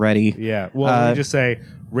all this ready. Yeah. Well, let me just say,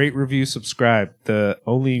 rate, review, subscribe. The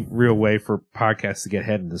only real way for podcasts to get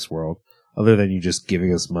ahead in this world, other than you just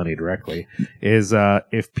giving us money directly, is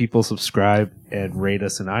if people subscribe and rate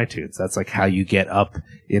us in iTunes. That's like how you get up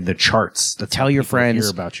in the charts. That's tell your friends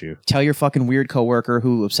hear about you. Tell your fucking weird coworker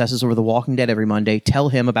who obsesses over The Walking Dead every Monday. Tell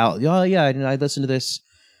him about, oh yeah, I listen to this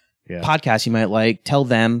podcast you might like. Tell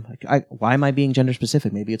them, why am I being gender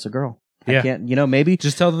specific? Maybe it's a girl. I can't, maybe.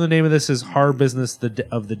 Just tell them the name of this is Horror Business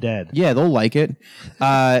of the Dead. Yeah, they'll like it.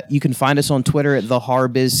 You can find us on Twitter at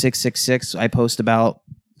thehorrorbiz666. I post about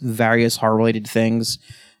various horror-related things.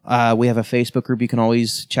 We have a Facebook group you can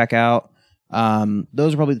always check out.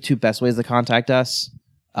 Those are probably the two best ways to contact us.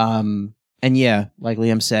 And yeah, like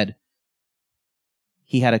Liam said,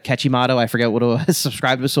 he had a catchy motto. I forget what it was.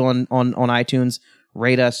 Subscribe to us on iTunes.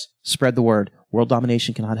 Rate us. Spread the word. World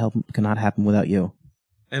domination cannot happen without you.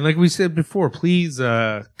 And like we said before, please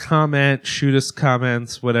comment, shoot us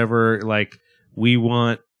comments, whatever. Like, we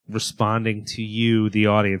want responding to you, the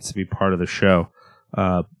audience, to be part of the show.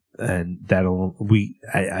 And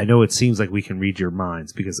I know it seems like we can read your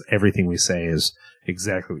minds because everything we say is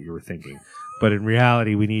exactly what you were thinking. But in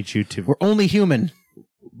reality, we need you to... We're only human.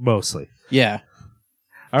 Mostly. Yeah.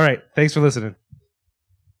 All right. Thanks for listening.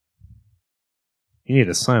 You need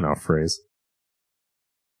a sign-off phrase.